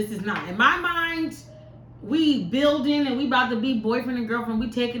 Yeah. This is not. In my mind, we building and we about to be boyfriend and girlfriend. We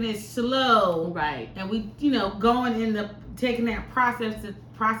taking it slow. Right. And we, going in the taking that process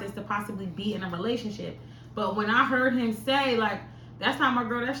to possibly be in a relationship. But when I heard him say like, that's not my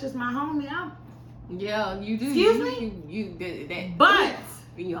girl, that's just my homie, yeah, you do. Excuse me? You did that. But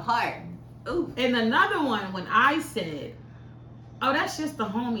in your heart. Ooh. And another one when I said, oh, that's just the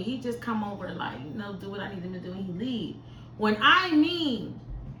homie. He just come over and like, do what I need him to do and he leave. When I mean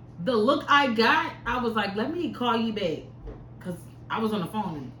the look I got, I was like, let me call you back. Because I was on the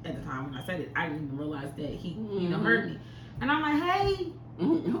phone at the time when I said it. I didn't even realize that he, heard me. And I'm like, hey,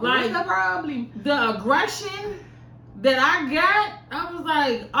 what's the problem? The aggression that I got, I was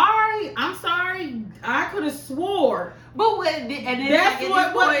like, all right, I'm sorry. I could have swore. But what, and then that's it's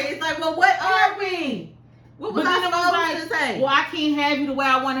like, well, what are we? What was I supposed to say? Well, I can't have you the way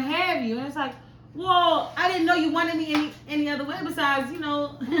I want to have you. And it's like, well, I didn't know you wanted me any other way besides,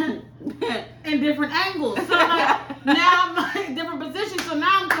 in different angles. So like, now I'm like different positions. So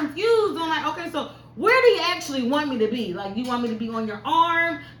now I'm confused. I'm like, okay, so where do you actually want me to be? Like, you want me to be on your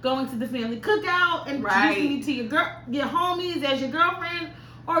arm, going to the family cookout, and introducing me to your homies as your girlfriend?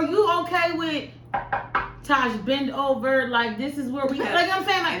 Or are you okay with Taj bend over? Like, this is where we like I'm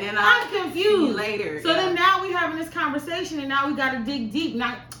saying, like, I'm confused. Later. So then now we having this conversation, and now we got to dig deep.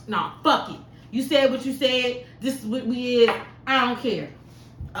 Nah, fuck it. You said what you said. This is what we is. I don't care.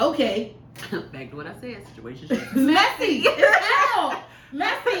 Okay. Back to what I said. Situation messy.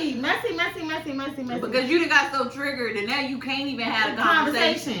 Messy. Because you done got so triggered, and now you can't even have a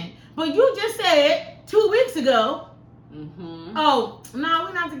conversation. But you just said 2 weeks ago. Oh no,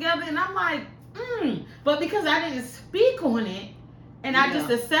 we're not together, and I'm like, But because I didn't speak on it, and I just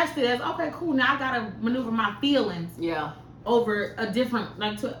assessed it as okay, cool. Now I gotta maneuver my feelings. Yeah. Over a different,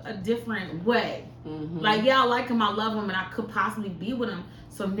 to a different way. Like, I like him, I love him, and I could possibly be with him.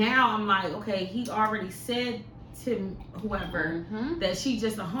 So now I'm like, okay, he already said to whoever that she's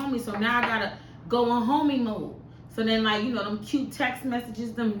just a homie. So now I gotta go on homie mode. So then, like, them cute text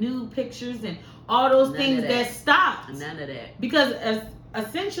messages, them nude pictures, and all those things that stopped. None of that. Because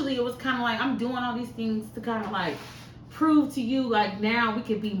essentially it was kind of like I'm doing all these things to kind of like prove to you, like, now we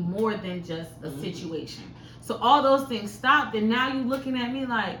could be more than just a situation. So all those things stopped, and now you looking at me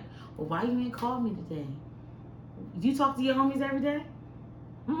like, well, why you ain't called me today? You talk to your homies every day?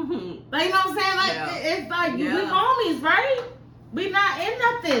 Like, you know what I'm saying? Like, it's like, we homies, right? We not in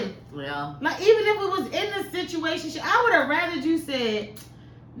nothing. Yeah. Like, even if it was in a situation, I would have rather you said,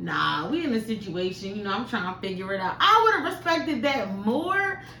 nah, we in a situation, I'm trying to figure it out. I would have respected that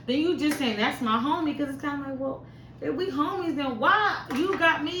more than you just saying, that's my homie, because it's kind of like, well, if we homies, then why you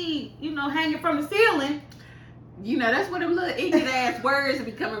got me, hanging from the ceiling? That's where them little ignorant ass words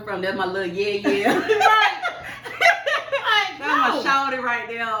be coming from. That's my little yeah. Right. Like, that's my shawty right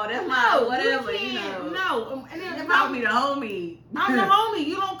there. That's my whatever, No. And then call me the homie. I'm the homie.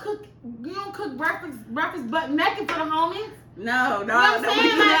 You don't cook breakfast butt naked for the homies. No. You know what I'm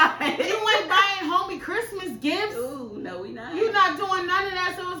saying? Like, you ain't buying homie Christmas gifts. Ooh, no, we not. You're not doing none of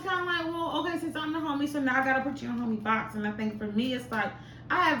that. So it's kind of like, well, okay, since I'm the homie, so now I gotta put you in a homie box. And I think for me, it's like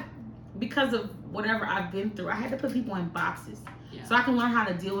because of whatever I've been through, I had to put people in boxes so I can learn how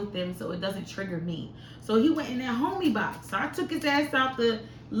to deal with them so it doesn't trigger me. So he went in that homie box. So I took his ass out the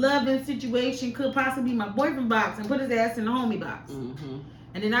loving situation, could possibly be my boyfriend box, and put his ass in the homie box. And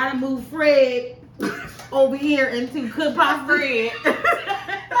then I done moved Fred over here into could possibly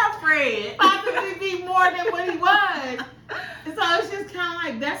possibly be more than what he was. And so it's just kind of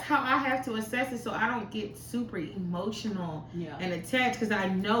like, that's how I have to assess it so I don't get super emotional and attached, because I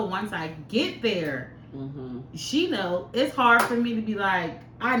know once I get there, she know it's hard for me to be like,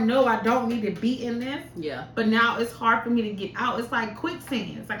 I know I don't need to be in this, but now it's hard for me to get out. It's like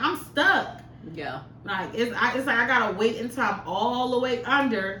quicksand. It's like I'm stuck. Like it's like I gotta wait until I'm all the way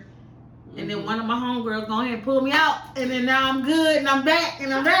under, and then one of my homegirls go ahead and pull me out, and then now I'm good and I'm back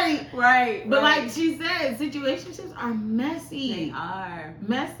and I'm ready. But like she said, situationships are messy. They are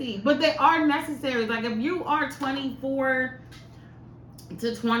messy, but they are necessary. Like, if you are 24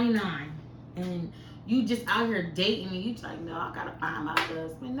 to 29 and you just out here dating and you like, no, I gotta find my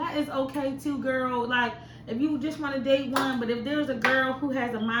husband, that is okay too, girl. Like, if you just want to date one, but if there's a girl who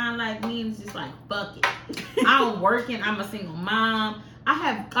has a mind like me and it's just like, fuck it, I'm working, I'm a single mom,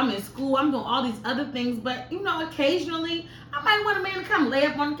 I'm in school, I'm doing all these other things, but occasionally I might want a man to come lay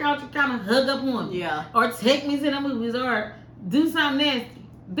up on the couch and kind of hug up on me. Yeah. Or take me to the movies or do something nasty.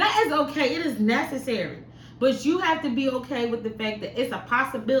 That is okay. It is necessary. But you have to be okay with the fact that it's a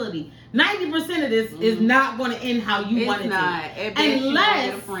possibility. 90% of this is not going to end how you want it to.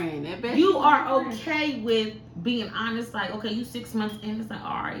 Unless you are okay with being honest, like, okay, you 6 months in, it's like,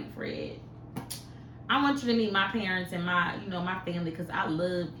 all right, Fred, I want you to meet my parents and my family because I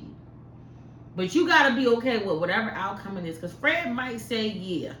love you. But you got to be okay with whatever outcome it is, because Fred might say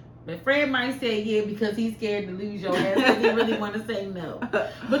yeah. But Fred might say yeah because he's scared to lose your ass because he really want to say no.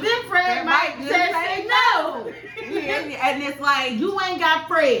 But then Fred might say no. And it's like, you ain't got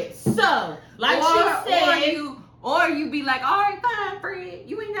Fred. So, like she said. Or you be like, all right, fine, Fred.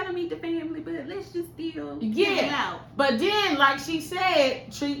 You ain't got to meet the family, but let's just still get out. But then, like she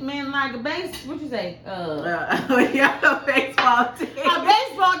said, treat men like a what'd you say? A baseball team. A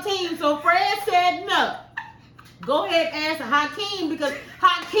baseball team. So Fred said no. Go ahead and ask Hakeem because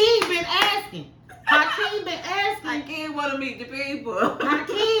Hakeem been asking. Hakeem want to meet the people.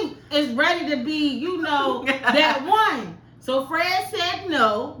 Hakeem is ready to be, that one. So Fred said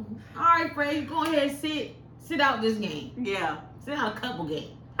no. All right, Fred, go ahead and sit out this game. Yeah. Sit out a couple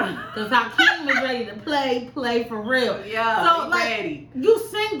games. Because Hakeem is ready to play for real. Yeah, so, ready. You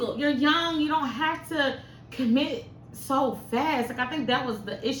single. You're young. You don't have to commit so fast. Like, I think that was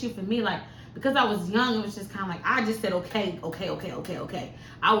the issue for me. Like, because I was young, it was just kind of like, I just said, okay.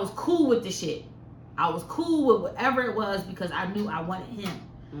 I was cool with the shit. I was cool with whatever it was because I knew I wanted him.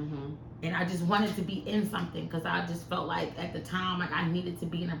 Mm-hmm. And I just wanted to be in something because I just felt like at the time, like I needed to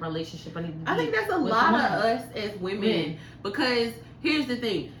be in a relationship. I think that's a lot of us as women because here's the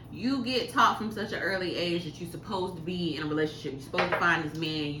thing. You get taught from such an early age that you're supposed to be in a relationship. You're supposed to find this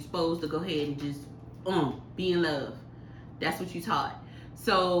man. You're supposed to go ahead and just be in love. That's what you taught.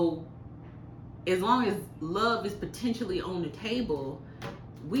 So as long as love is potentially on the table,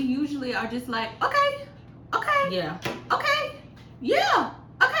 we usually are just like, okay, yeah,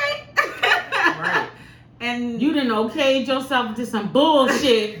 right. And you done okayed yourself into some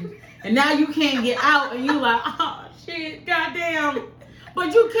bullshit, and now you can't get out, and you like, oh shit, goddamn.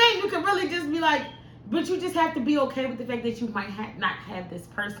 But you can really just be like, but you just have to be okay with the fact that you might not have this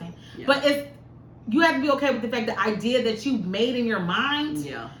person. Yeah. But you have to be okay with the fact, the idea that you made in your mind,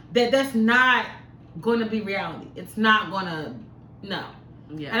 that's not going to be reality. It's not going to, no.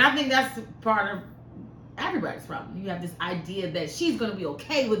 Yeah. And I think that's part of everybody's problem. You have this idea that she's going to be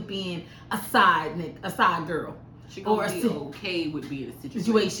okay with being a side girl. She's going to be okay with being in a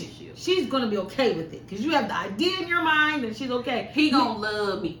situation. She's going to be okay with it. Because you have the idea in your mind that she's okay. He going to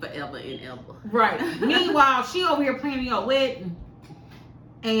love me forever and ever. Right. Meanwhile, she over here planning your wedding.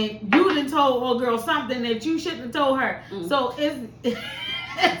 And you done told old girl something that you shouldn't have told her. Mm-hmm. So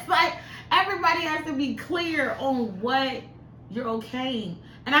it's like everybody has to be clear on what you're okaying.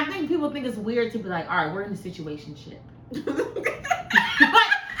 And I think people think it's weird to be like, all right, we're in a situationship. but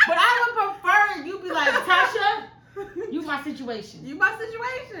I would prefer you be like, Tasha, you my situation. You my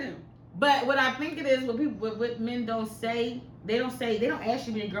situation. But what I think it is, what men don't say, they don't ask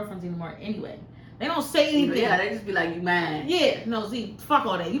you to be girlfriends anymore anyway. They don't say anything. Yeah, they just be like, you mine. Yeah, no, see, fuck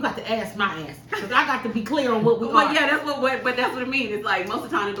all that. You got to ask my ass. Because I got to be clear on what we are. But yeah, that's what it means. It's like, most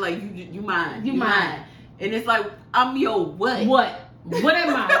of the time, it's like, you mine. You mine. And it's like, I'm your what? What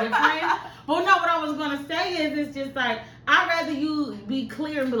am I, your friend? But no, what I was going to say is, it's just like, I'd rather you be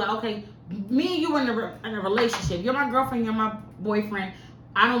clear and be like, okay, me and you are in a relationship. You're my girlfriend, you're my boyfriend.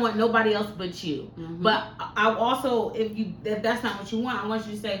 I don't want nobody else but you. Mm-hmm. But I also, if that's not what you want, I want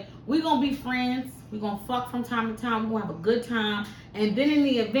you to say, we're going to be friends. We're going to fuck from time to time. We're going to have a good time. And then in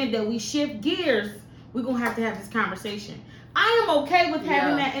the event that we shift gears, we're going to have this conversation. I am okay with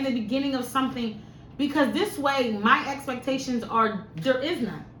having that in the beginning of something, because this way my expectations are, there is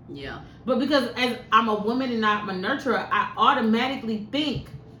none. Yeah. But because as I'm a woman and I'm a nurturer, I automatically think,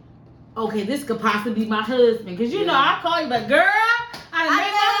 okay, this could possibly be my husband. Because you know, I call you like, girl, I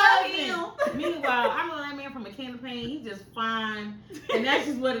met my husband. Meanwhile, I know that man from a can of paint. He's just fine. And that's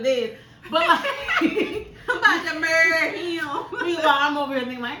just what it is. But like, I'm about to marry him. Meanwhile, I'm over here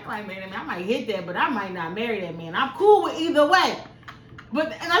thinking, like, I might marry that man. I might hit that, but I might not marry that man. I'm cool with either way. But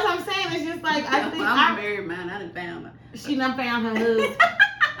and that's what I'm saying. It's just like, I think I'm married, man. I done found her. She done found her husband.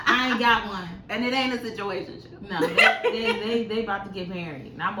 I ain't got one. And it ain't a situationship. No, they about to get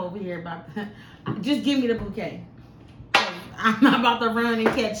married. And I'm over here about to, just give me the bouquet. I'm not about to run and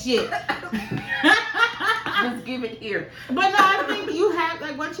catch shit. Just give it here. But no, I think you have,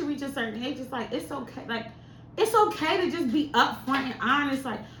 like, once you reach a certain age, it's like, it's okay. Like, it's okay to just be upfront and honest.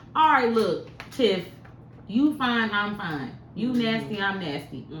 Like, all right, look, Tiff, you fine, I'm fine. You nasty, I'm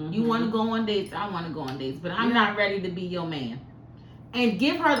nasty. You want to go on dates, I want to go on dates, but I'm not ready to be your man. And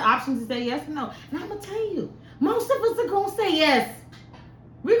give her the option to say yes or no. And I'm gonna tell you, most of us are gonna say yes.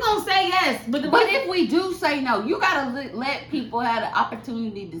 We're gonna say yes, but if we do say no, you gotta let people have the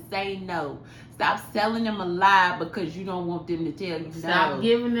opportunity to say no. Stop selling them a lie because you don't want them to tell you no. Stop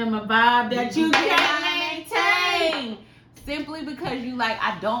giving them a vibe that you can't maintain. Simply because you like,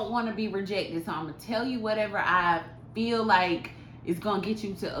 I don't want to be rejected, so I'm gonna tell you whatever I feel like is gonna get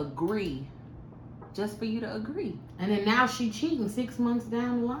you to agree, just for you to agree. And then now she cheating 6 months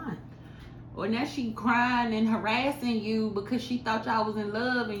down the line. Or now she crying and harassing you because she thought y'all was in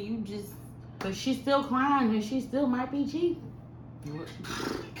love and you just... But she's still crying and she still might be cheating.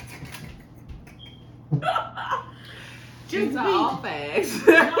 Just all facts.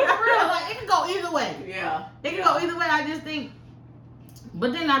 No, for real, like, it can go either way. Yeah. It can go either way. I just think...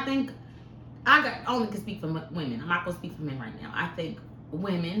 But then I think... I only can speak for women. I'm not going to speak for men right now. I think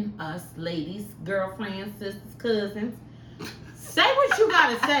women, us, ladies, girlfriends, sisters, cousins... Say what you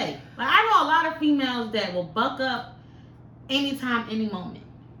gotta say. Like, I know a lot of females that will buck up anytime, any moment.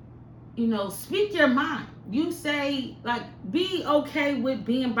 You know, speak your mind. You say, like, be okay with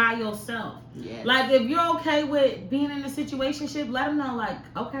being by yourself. Yes. Like, if you're okay with being in a situationship, let them know, like,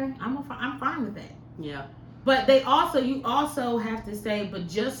 okay, I'm fine with that. Yeah. But you also have to say, but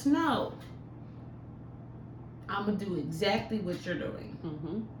just know, I'm gonna do exactly what you're doing.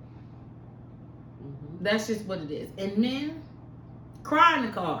 That's just what it is. And men, cry in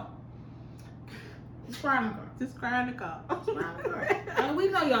the car. Just cry in the car. Just cry in the car. Cry in the car. We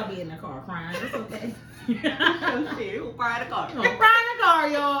know y'all be in the car crying. It's okay. We'll cry in the car. Cry in the car,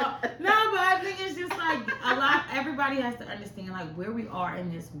 y'all. No, but I think it's just like everybody has to understand like where we are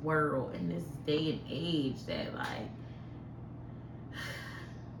in this world, in this day and age, that like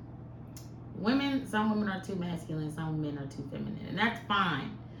some women are too masculine, some men are too feminine, and that's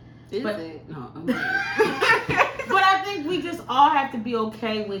fine. But no. But I think we just all have to be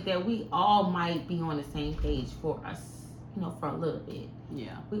okay with that. We all might be on the same page for us, you know, for a little bit.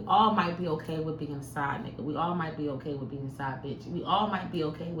 Yeah. We all might be okay with being a side nigga. We all might be okay with being a side bitch. We all might be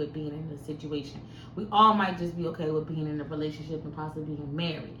okay with being in a situation. We all might just be okay with being in a relationship and possibly being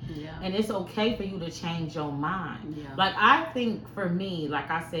married. Yeah. And it's okay for you to change your mind. Yeah. Like, I think for me,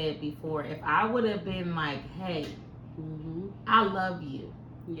 like I said before, if I would have been like, hey, I love you.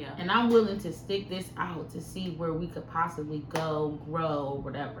 Yeah. And I'm willing to stick this out to see where we could possibly go, grow, or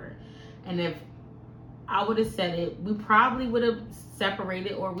whatever. And if I would have said it, we probably would have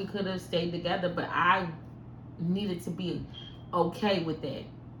separated or we could have stayed together. But I needed to be okay with that.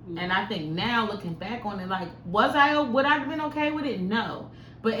 And I think now looking back on it, like, would I have been okay with it? No.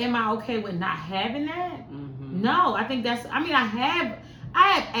 But am I okay with not having that? No. I think that's, I have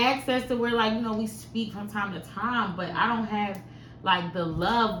access to where, like, you know, we speak from time to time, but I don't have like the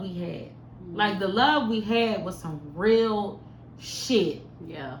love we had. Like, the love we had was some real shit.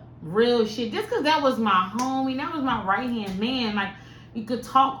 Yeah. Real shit. Just because that was my homie, that was my right hand man. Like, you could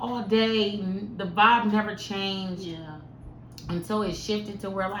talk all day, and the vibe never changed. Yeah. Until it shifted to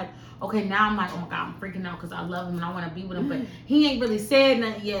where, like, okay, now I'm like, oh my God, I'm freaking out because I love him and I want to be with him, but he ain't really said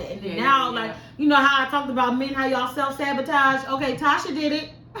nothing yet. And then now, like, you know how I talked about men, how y'all self-sabotage? Okay, Tasha did it.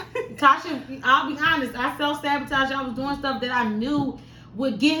 Tasha, I'll be honest, I self-sabotaged. I was doing stuff that I knew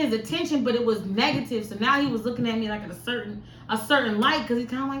would get his attention, but it was negative. So now he was looking at me like at a certain light, because he's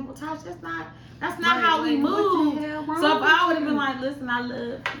kind of like, well, Tasha, that's not how we move. So if I would have been like, listen, I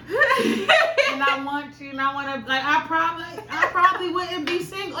love you and I want you, and I want to, like, I probably wouldn't be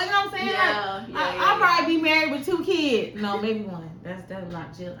single. You know what I'm saying? I'll probably be married with 2 kids. No, maybe 1. That's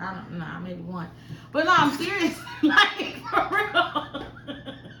not chill. Maybe 1. But no, I'm serious. Like, for real.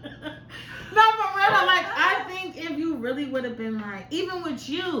 No, for real. Like, I think if you really would have been like, even with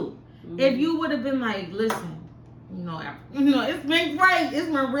you, if you would have been like, listen, you know, it's been great. It's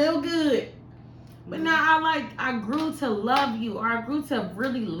been real good. But now I grew to love you, or I grew to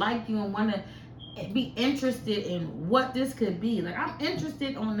really like you and want to be interested in what this could be. Like, I'm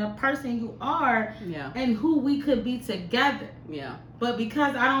interested on the person you are and who we could be together. Yeah. But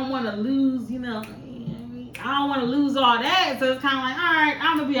because I don't want to lose, you know, I don't want to lose all that. So it's kind of like, all right,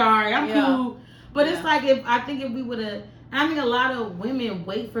 I'm going to be all right. I'm cool. But it's like, if we would have, I think a lot of women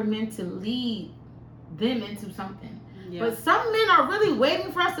wait for men to lead them into something. Yeah. But some men are really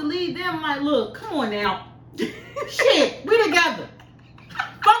waiting for us to lead them. Like, look, come on now. Shit, we together.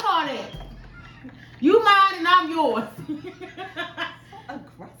 Fuck all that. You mine and I'm yours.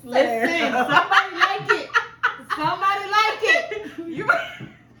 Listen, somebody like it. Somebody like it.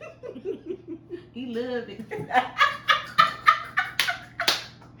 He loved it.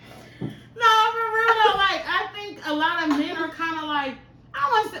 No, for real though, like, I think a lot of men are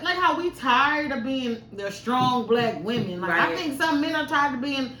tired of being the strong black women. Like I think some men are tired of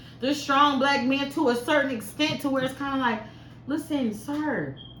being the strong black men to a certain extent, to where it's kind of like, listen,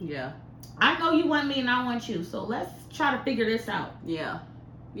 sir. Yeah. I know you want me and I want you, so let's try to figure this out. Yeah.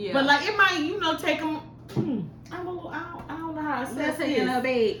 Yeah. But like it might, take them. I don't know how to assess this.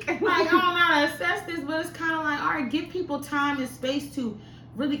 Like I don't know how to assess this, but it's kind of like, all right, give people time and space to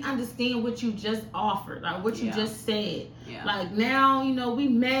really understand what you just offered, like what you just said. Yeah. Like now, we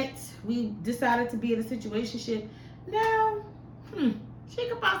met, we decided to be in a situationship. Now, she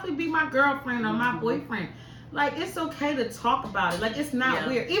could possibly be my girlfriend or my boyfriend. Like, it's okay to talk about it. Like, it's not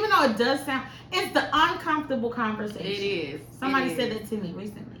weird. Even though it does sound, it's the uncomfortable conversation. It is. Somebody said that to me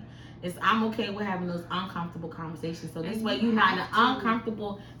recently. I'm okay with having those uncomfortable conversations. So this way you're not in an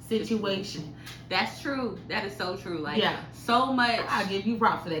uncomfortable situation. That's true. That is so true. Like, so much. I'll give you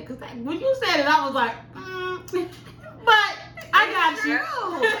props for that. Because when you said it, I was like, but I got you.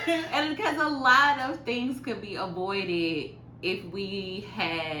 And because a lot of things could be avoided if we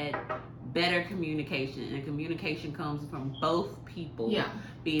had better communication. And communication comes from both people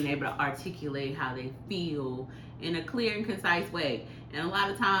being able to articulate how they feel in a clear and concise way. And a lot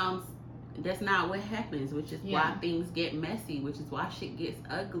of times that's not what happens, which is why things get messy, which is why shit gets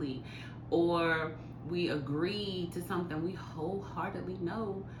ugly. Or we agree to something we wholeheartedly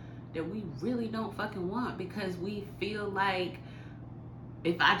know that we really don't fucking want, because we feel like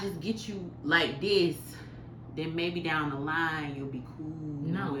if I just get you like this, then maybe down the line you'll be cool.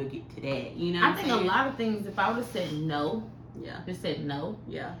 No, we'll get to that. You know, I think a lot of things, if I would have said no, just said no,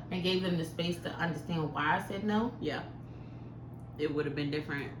 and gave them the space to understand why I said no, it would have been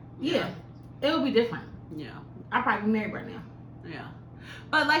different. Yeah, it would be different. Yeah, I'd probably be married right now. Yeah,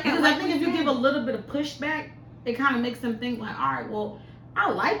 but like, because I think if you give a little bit of pushback, it kind of makes them think like, all right, well,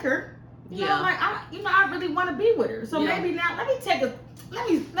 I like her. You know, like I really want to be with her. So maybe now let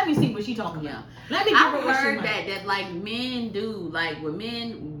me see what she's talking about. Let me. I've heard that like men do, like when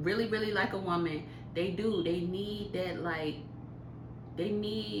men really like a woman, they need that they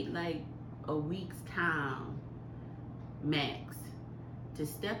need a week's time max to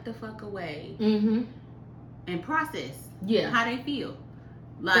step the fuck away and process how they feel.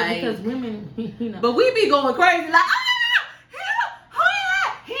 Like, because women, but we be going crazy like,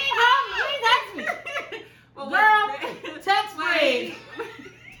 girl, text Fred.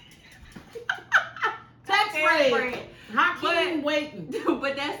 Text Fred. Hakeem waiting.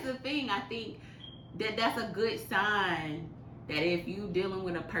 But that's the thing. I think that's a good sign that if you dealing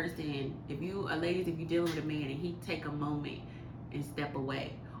with a person, if you dealing with a man and he take a moment and step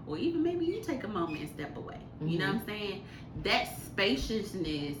away, or even maybe you take a moment and step away. You know what I'm saying? That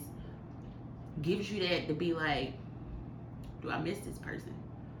spaciousness gives you that to be like, do I miss this person?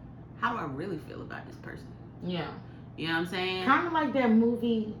 How do I really feel about this person? Yeah. You know what I'm saying? Kind of like that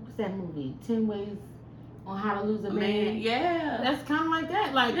movie. What's that movie? 10 Ways on How to Lose a Man. Yeah. That's kind of like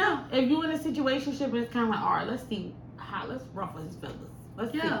that. Like, if you're in a situationship, it's kind of like, all right, let's ruffle his feathers.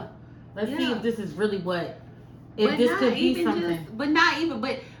 Let's see. Let's see if this is really what. If this could be something. But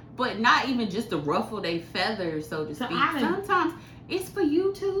not even just to ruffle their feathers, so to speak. Sometimes it's for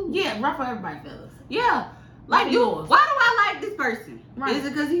you too. Yeah, ruffle everybody's feathers. Yeah. Like yours. Why do I like this person? Right. Is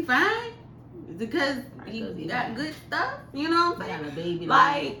it because he fine? Is it because he got good stuff? You know what I'm saying? Got a baby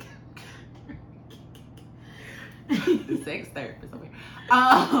like the sex therapist over here.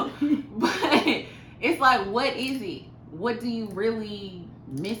 But it's like, what is it? What do you really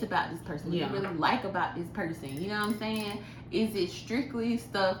miss about this person? What do you really like about this person? You know what I'm saying? Is it strictly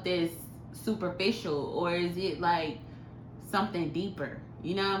stuff that's superficial, or is it like something deeper?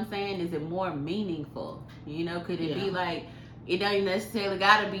 You know what I'm saying? Is it more meaningful? You know, could it be like, it don't necessarily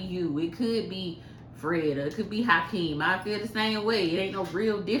gotta be you. It could be Fred, or it could be Hakeem. I feel the same way. It ain't no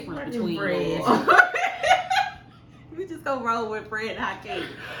real difference between Fred. We just go roll with Fred and Hakeem.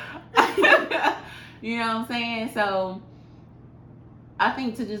 You know what I'm saying? So I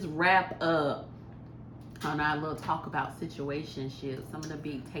think to just wrap up on our little talk about situationships, some of the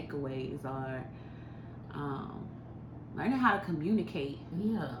big takeaways are learning how to communicate.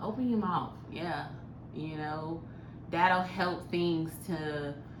 Yeah, open your mouth. Yeah, you know, that'll help things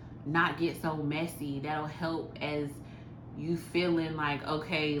to not get so messy. That'll help as you feeling like,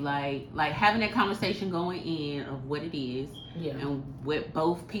 okay, like having that conversation going in of what it is and what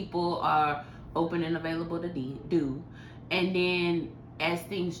both people are open and available to do. And then as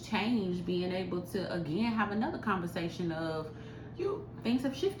things change, being able to again have another conversation of, things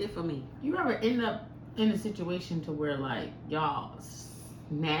have shifted for me. You ever end up in a situation to where like y'all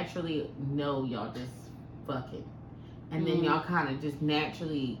naturally know y'all just fucking, and then y'all kind of just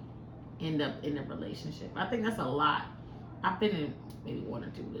naturally end up in a relationship? I think that's a lot. I've been in maybe 1 or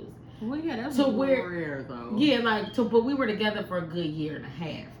 2 of those. Well, yeah, that's to more where, rare though. yeah, like but we were together for a good year and a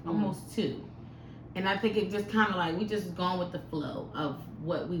half, almost 2. And I think it just kind of like we just gone with the flow of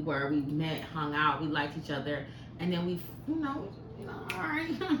what we were. We met, hung out, we liked each other, and then we, all right,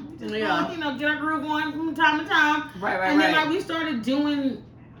 just gonna, get our groove on from time to time. Right. And then like we started doing,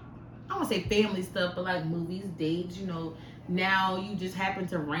 I don't say family stuff, but like movies, dates. Now you just happen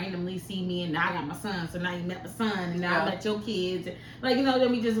to randomly see me, and now I got my son, so now you met my son, and now I met your kids,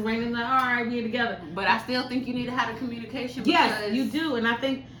 then we just randomly like, all right, we're together. But I still think you need to have a communication. Yes, you do, and I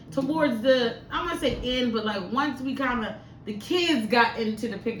think towards the, I'm gonna say end, but like once we kind of, the kids got into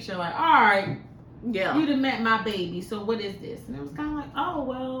the picture, like, all right, yeah, you done met my baby, so what is this? And it was kind of like, oh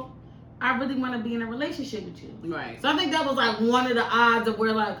well, I really want to be in a relationship with you. Right. So I think that was like one of the odds of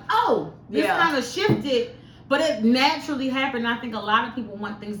where like, oh, this kind of shifted, but it naturally happened. I think a lot of people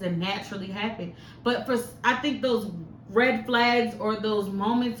want things to naturally happen, but I think those red flags or those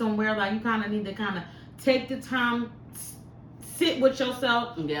moments on where like you kind of need to kind of take the time, sit with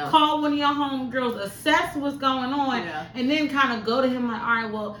yourself, call one of your homegirls, assess what's going on, and then kind of go to him like, all right,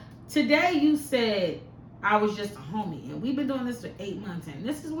 well, today you said I was just a homie, and we've been doing this for 8 months, and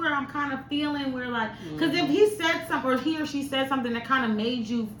this is where I'm kind of feeling where like, because if he said something or he or she said something that kind of made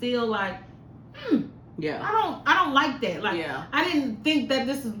you feel like, I don't like that. Like, I didn't think that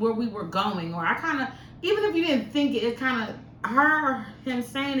this is where we were going, or I kind of, even if you didn't think it, it kind of, him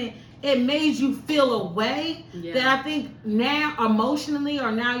saying it made you feel a way that I think now emotionally,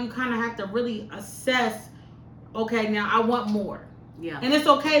 or now you kind of have to really assess, okay, now I want more. Yeah. And it's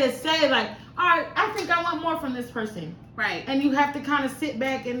okay to say like, all right, I think I want more from this person. Right. And you have to kind of sit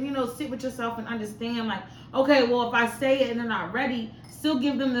back and, sit with yourself and understand like, okay, well, if I say it and they're not ready, still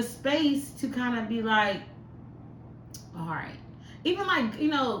give them the space to kind of be like, all right. Even like,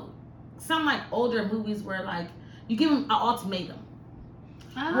 some like older movies where like you give them an ultimatum.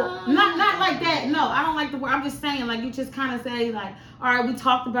 Well, not like that. No, I don't like the word. I'm just saying like you just kind of say like, all right, we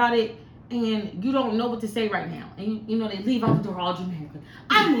talked about it. And you don't know what to say right now. And they leave out the door all dramatic.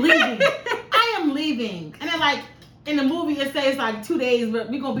 I'm leaving. I am leaving. And then like in the movie it says like 2 days, but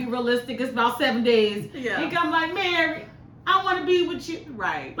we're gonna be realistic, it's about 7 days. Yeah. And I'm like, Mary, I wanna be with you.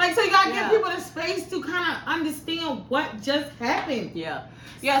 Right. Like, so you gotta give people the space to kind of understand what just happened. Yeah.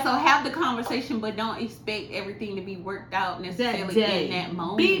 Yeah, so have the conversation, but don't expect everything to be worked out necessarily in that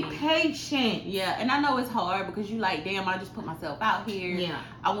moment. Be patient. Yeah, and I know it's hard because you like, damn, I just put myself out here. Yeah.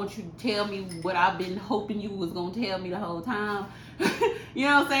 I want you to tell me what I've been hoping you was going to tell me the whole time. You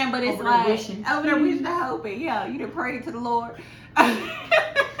know what I'm saying? But it's over there wishing and hoping. Yeah, you done prayed to the Lord.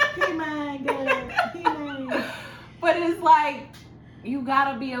 He mine, God. He mine. But it's like, you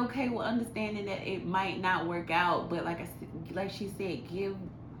gotta be okay with understanding that it might not work out, but like she said, give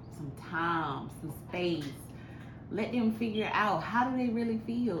some time, some space, let them figure out how do they really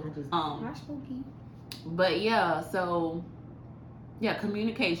feel. But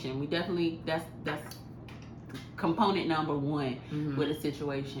communication. We definitely that's component number 1 with a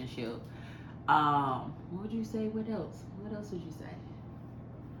situationship. What would you say? What else? What else would you say?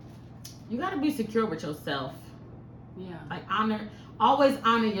 You gotta be secure with yourself. Yeah. Like always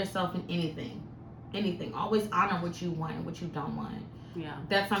honor yourself in anything. Always honor what you want and what you don't want. Yeah.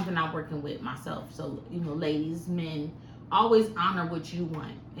 That's something I'm working with myself. So, ladies, men, always honor what you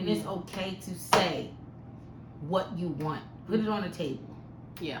want. And it's okay to say what you want. Put it on the table.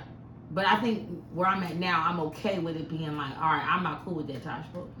 Yeah. But I think where I'm at now, I'm okay with it being like, all right, I'm not cool with that, Tosh.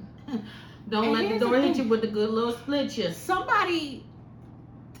 Don't let the door hit you with a good little split you.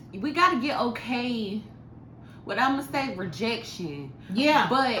 We got to get okay. What I'm gonna say, rejection. Yeah.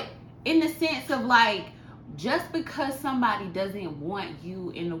 But in the sense of like, just because somebody doesn't want you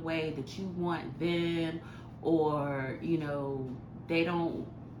in the way that you want them, or maybe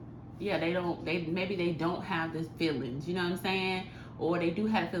they don't have this feelings. You know what I'm saying? Or they do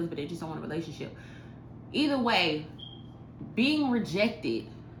have feelings, but they just don't want a relationship. Either way, being rejected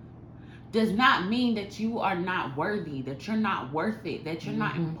does not mean that you are not worthy, that you're not worth it, that you're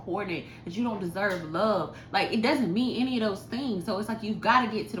not important, that you don't deserve love. Like, it doesn't mean any of those things. So it's like you've got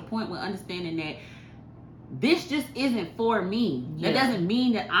to get to the point with understanding that this just isn't for me. Yeah. That doesn't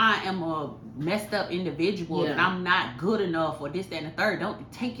mean that I am a messed up individual, that I'm not good enough, or this, that, and the third. Don't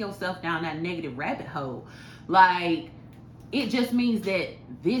take yourself down that negative rabbit hole. Like, it just means that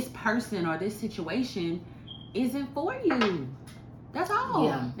this person or this situation isn't for you. That's all.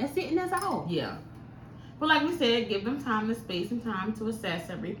 Yeah. That's it, and that's all. Yeah. But like we said, give them time and space and time to assess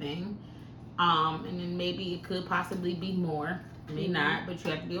everything. And then maybe it could possibly be more. May not, but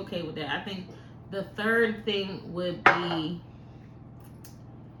you have to be okay with that. I think the third thing would be,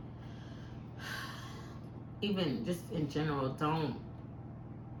 even just in general,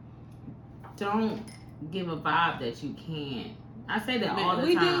 don't give a vibe that you can't. I say that all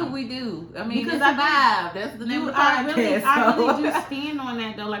the time. We do. I mean, because it's a vibe. That's the name of the podcast. I really do stand on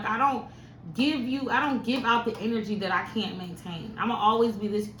that though. Like I don't give out the energy that I can't maintain. I'm gonna always be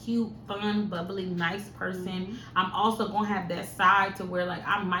this cute, fun, bubbly, nice person. Mm-hmm. I'm also gonna have that side to where like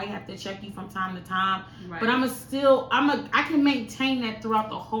I might have to check you from time to time, Right. but I can maintain that throughout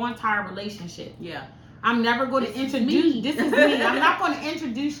the whole entire relationship. Yeah. I'm never going to introduce. This is me. I'm not going to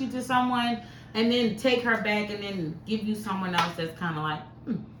introduce you to someone and then take her back and then give you someone else that's kind of like,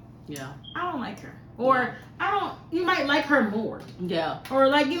 yeah, I don't like her, or you might like her more. Yeah. Or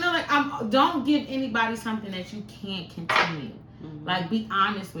like don't give anybody something that you can't continue. Mm-hmm. Like be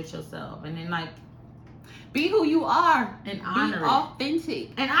honest with yourself, and then like be who you are and honor be authentic.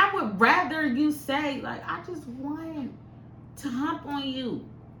 And I would rather you say like, I just want to hump on you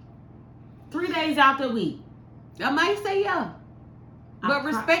 3 days out the week. I might say yeah, but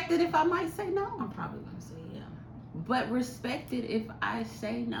respect it if I might say no. I'm probably gonna say yeah, but respect it if I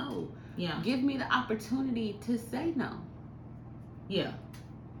say no. Yeah. Give me the opportunity to say no. Yeah.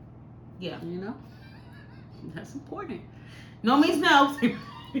 Yeah. You know? That's important. No means no.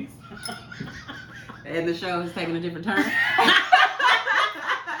 And the show is taking a different turn.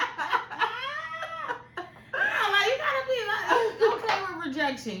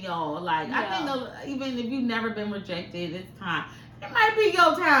 Rejection, y'all. Like I think even if you've never been rejected, it's time. It might be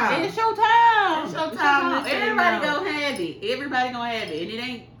your time. It's your time. It's your time. Everybody gonna have it. Everybody gonna have it,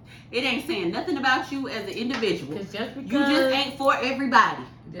 and it ain't saying nothing about you as an individual. Just because you just ain't for everybody.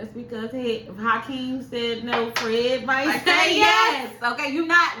 Just because Hakeem said no, Fred might say yes. Okay, you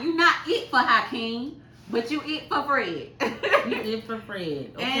not it for Hakeem, but you it for Fred. You it for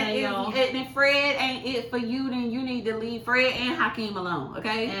Fred. Okay, and if Fred ain't it for you, then you need to leave Fred and Hakeem alone,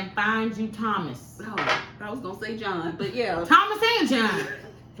 okay? And find you Thomas. Oh, I was gonna say John, but yeah. Thomas and John.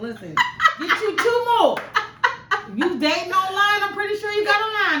 Listen, get you 2 more. You dating online, I'm pretty sure you got a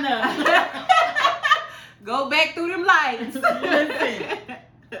lineup. Go back through them lights. Listen.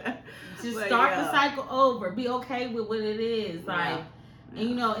 Just start the cycle over. Be okay with what it is. Like,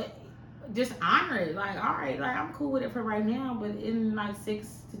 and just honor it. Like, all right, like I'm cool with it for right now, but in like 6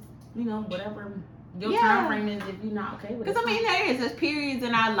 to, whatever your time frame is, if you're not okay with it. Because I mean, there's periods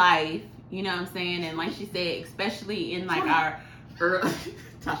in our life, you know what I'm saying? And like she said, especially in like our early,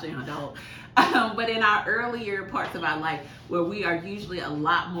 Tasha and her dog. But in our earlier parts of our life, where we are usually a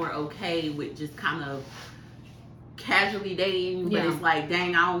lot more okay with just kind of casually dating, but it's like,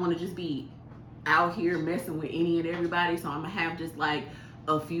 dang, I don't want to just be out here messing with any and everybody, so I'm gonna have just like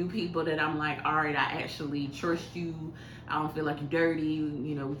a few people that I'm like, all right, I actually trust you. I don't feel like you're dirty.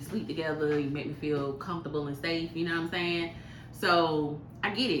 We sleep together. You make me feel comfortable and safe. You know what I'm saying? So I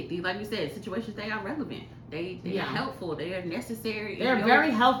get it. Like you said, situations, they are relevant. They are helpful. They are necessary. They're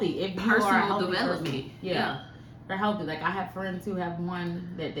very healthy. If personal development. Yeah. They're healthy. Like I have friends who have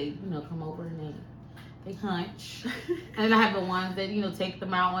one that they come over and they hunch, and I have the ones that take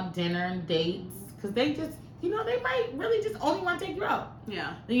them out on dinner and dates because they just they might really just only want to take you out.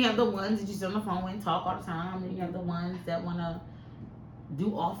 Yeah. Then you have the ones that you sit on the phone with and talk all the time, and you have the ones that want to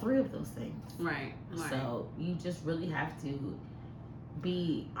do all 3 of those things. Right. So you just really have to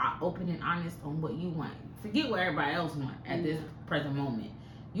be open and honest on what you want. Forget what everybody else wants at this present moment.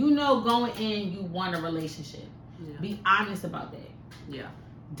 Going in, you want a relationship. Yeah. Be honest about that. Yeah.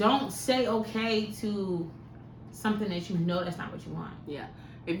 Don't say okay to something that that's not what you want. Yeah.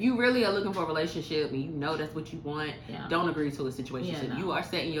 If you really are looking for a relationship and that's what you want, don't agree to a situation. Yeah, no. You are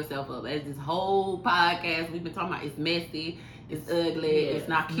setting yourself up. As this whole podcast we've been talking about, it's messy, it's ugly, it's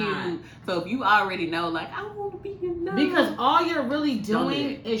not cute. So if you already know, like, I want to be in love. Because all you're really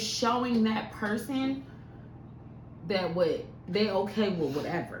doing is showing that person that they okay with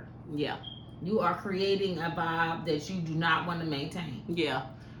whatever. Yeah. You are creating a vibe that you do not want to maintain. Yeah.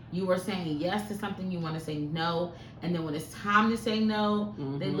 You are saying yes to something, you want to say no, and then when it's time to say no,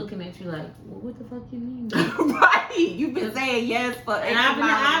 they're looking at you like, well, what the fuck you mean? Right. You've been saying yes for X amount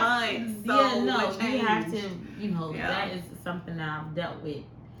of months. So you have to, that is something that I've dealt with.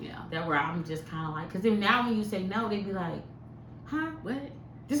 Yeah. That where I'm just kind of like, because then now when you say no, they be like, huh? What?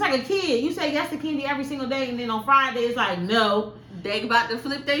 Just like a kid. You say yes to candy every single day, and then on Friday, it's like, no. They about to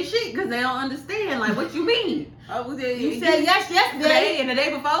flip their shit because they don't understand. Like, what you mean? You said yes yesterday, and the day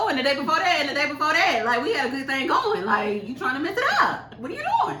before, and the day before that, and the day before that. Like, we had a good thing going. Like, you trying to mess it up. What are you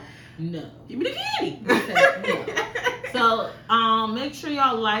doing? No. Give me the candy. No. So, make sure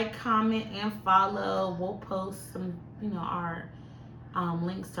y'all like, comment, and follow. We'll post some, our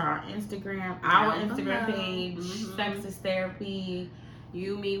links to our Instagram, Instagram page, Sex is Therapy.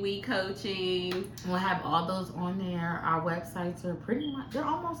 You, Me, We Coaching. We'll have all those on there. Our websites are pretty much, they're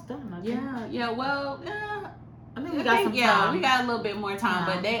almost done. I think. Well, I think we got some time. Yeah, we got a little bit more time,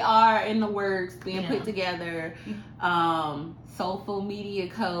 but they are in the works, being put together. Soulful Media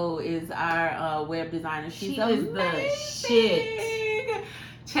Co. is our web designer. She is the shit.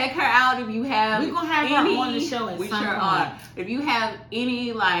 Check her out if you have. We're gonna have her on the show at some point. If you have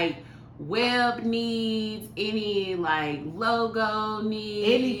any like web needs, any like logo needs,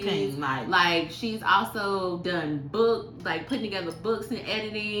 anything like she's also done putting together books and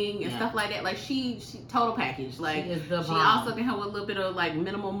editing and stuff like that. Like she total package. Like she also can help with a little bit of like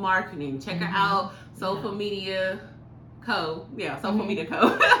minimal marketing. Check her out, Soulful Media Co. Soulful Media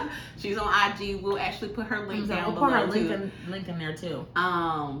Co. She's on IG. We'll actually put her link down below. We'll put her link in there too.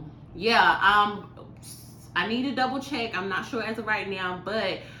 I need to double check. I'm not sure as of right now,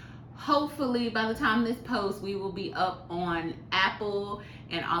 but hopefully by the time this posts, we will be up on Apple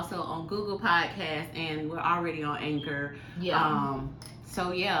and also on Google Podcasts, and we're already on Anchor. All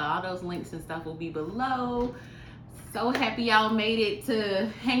those links and stuff will be below. So happy y'all made it to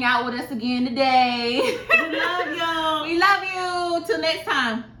hang out with us again today. We love y'all. We love you. Till next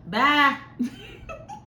time. Bye.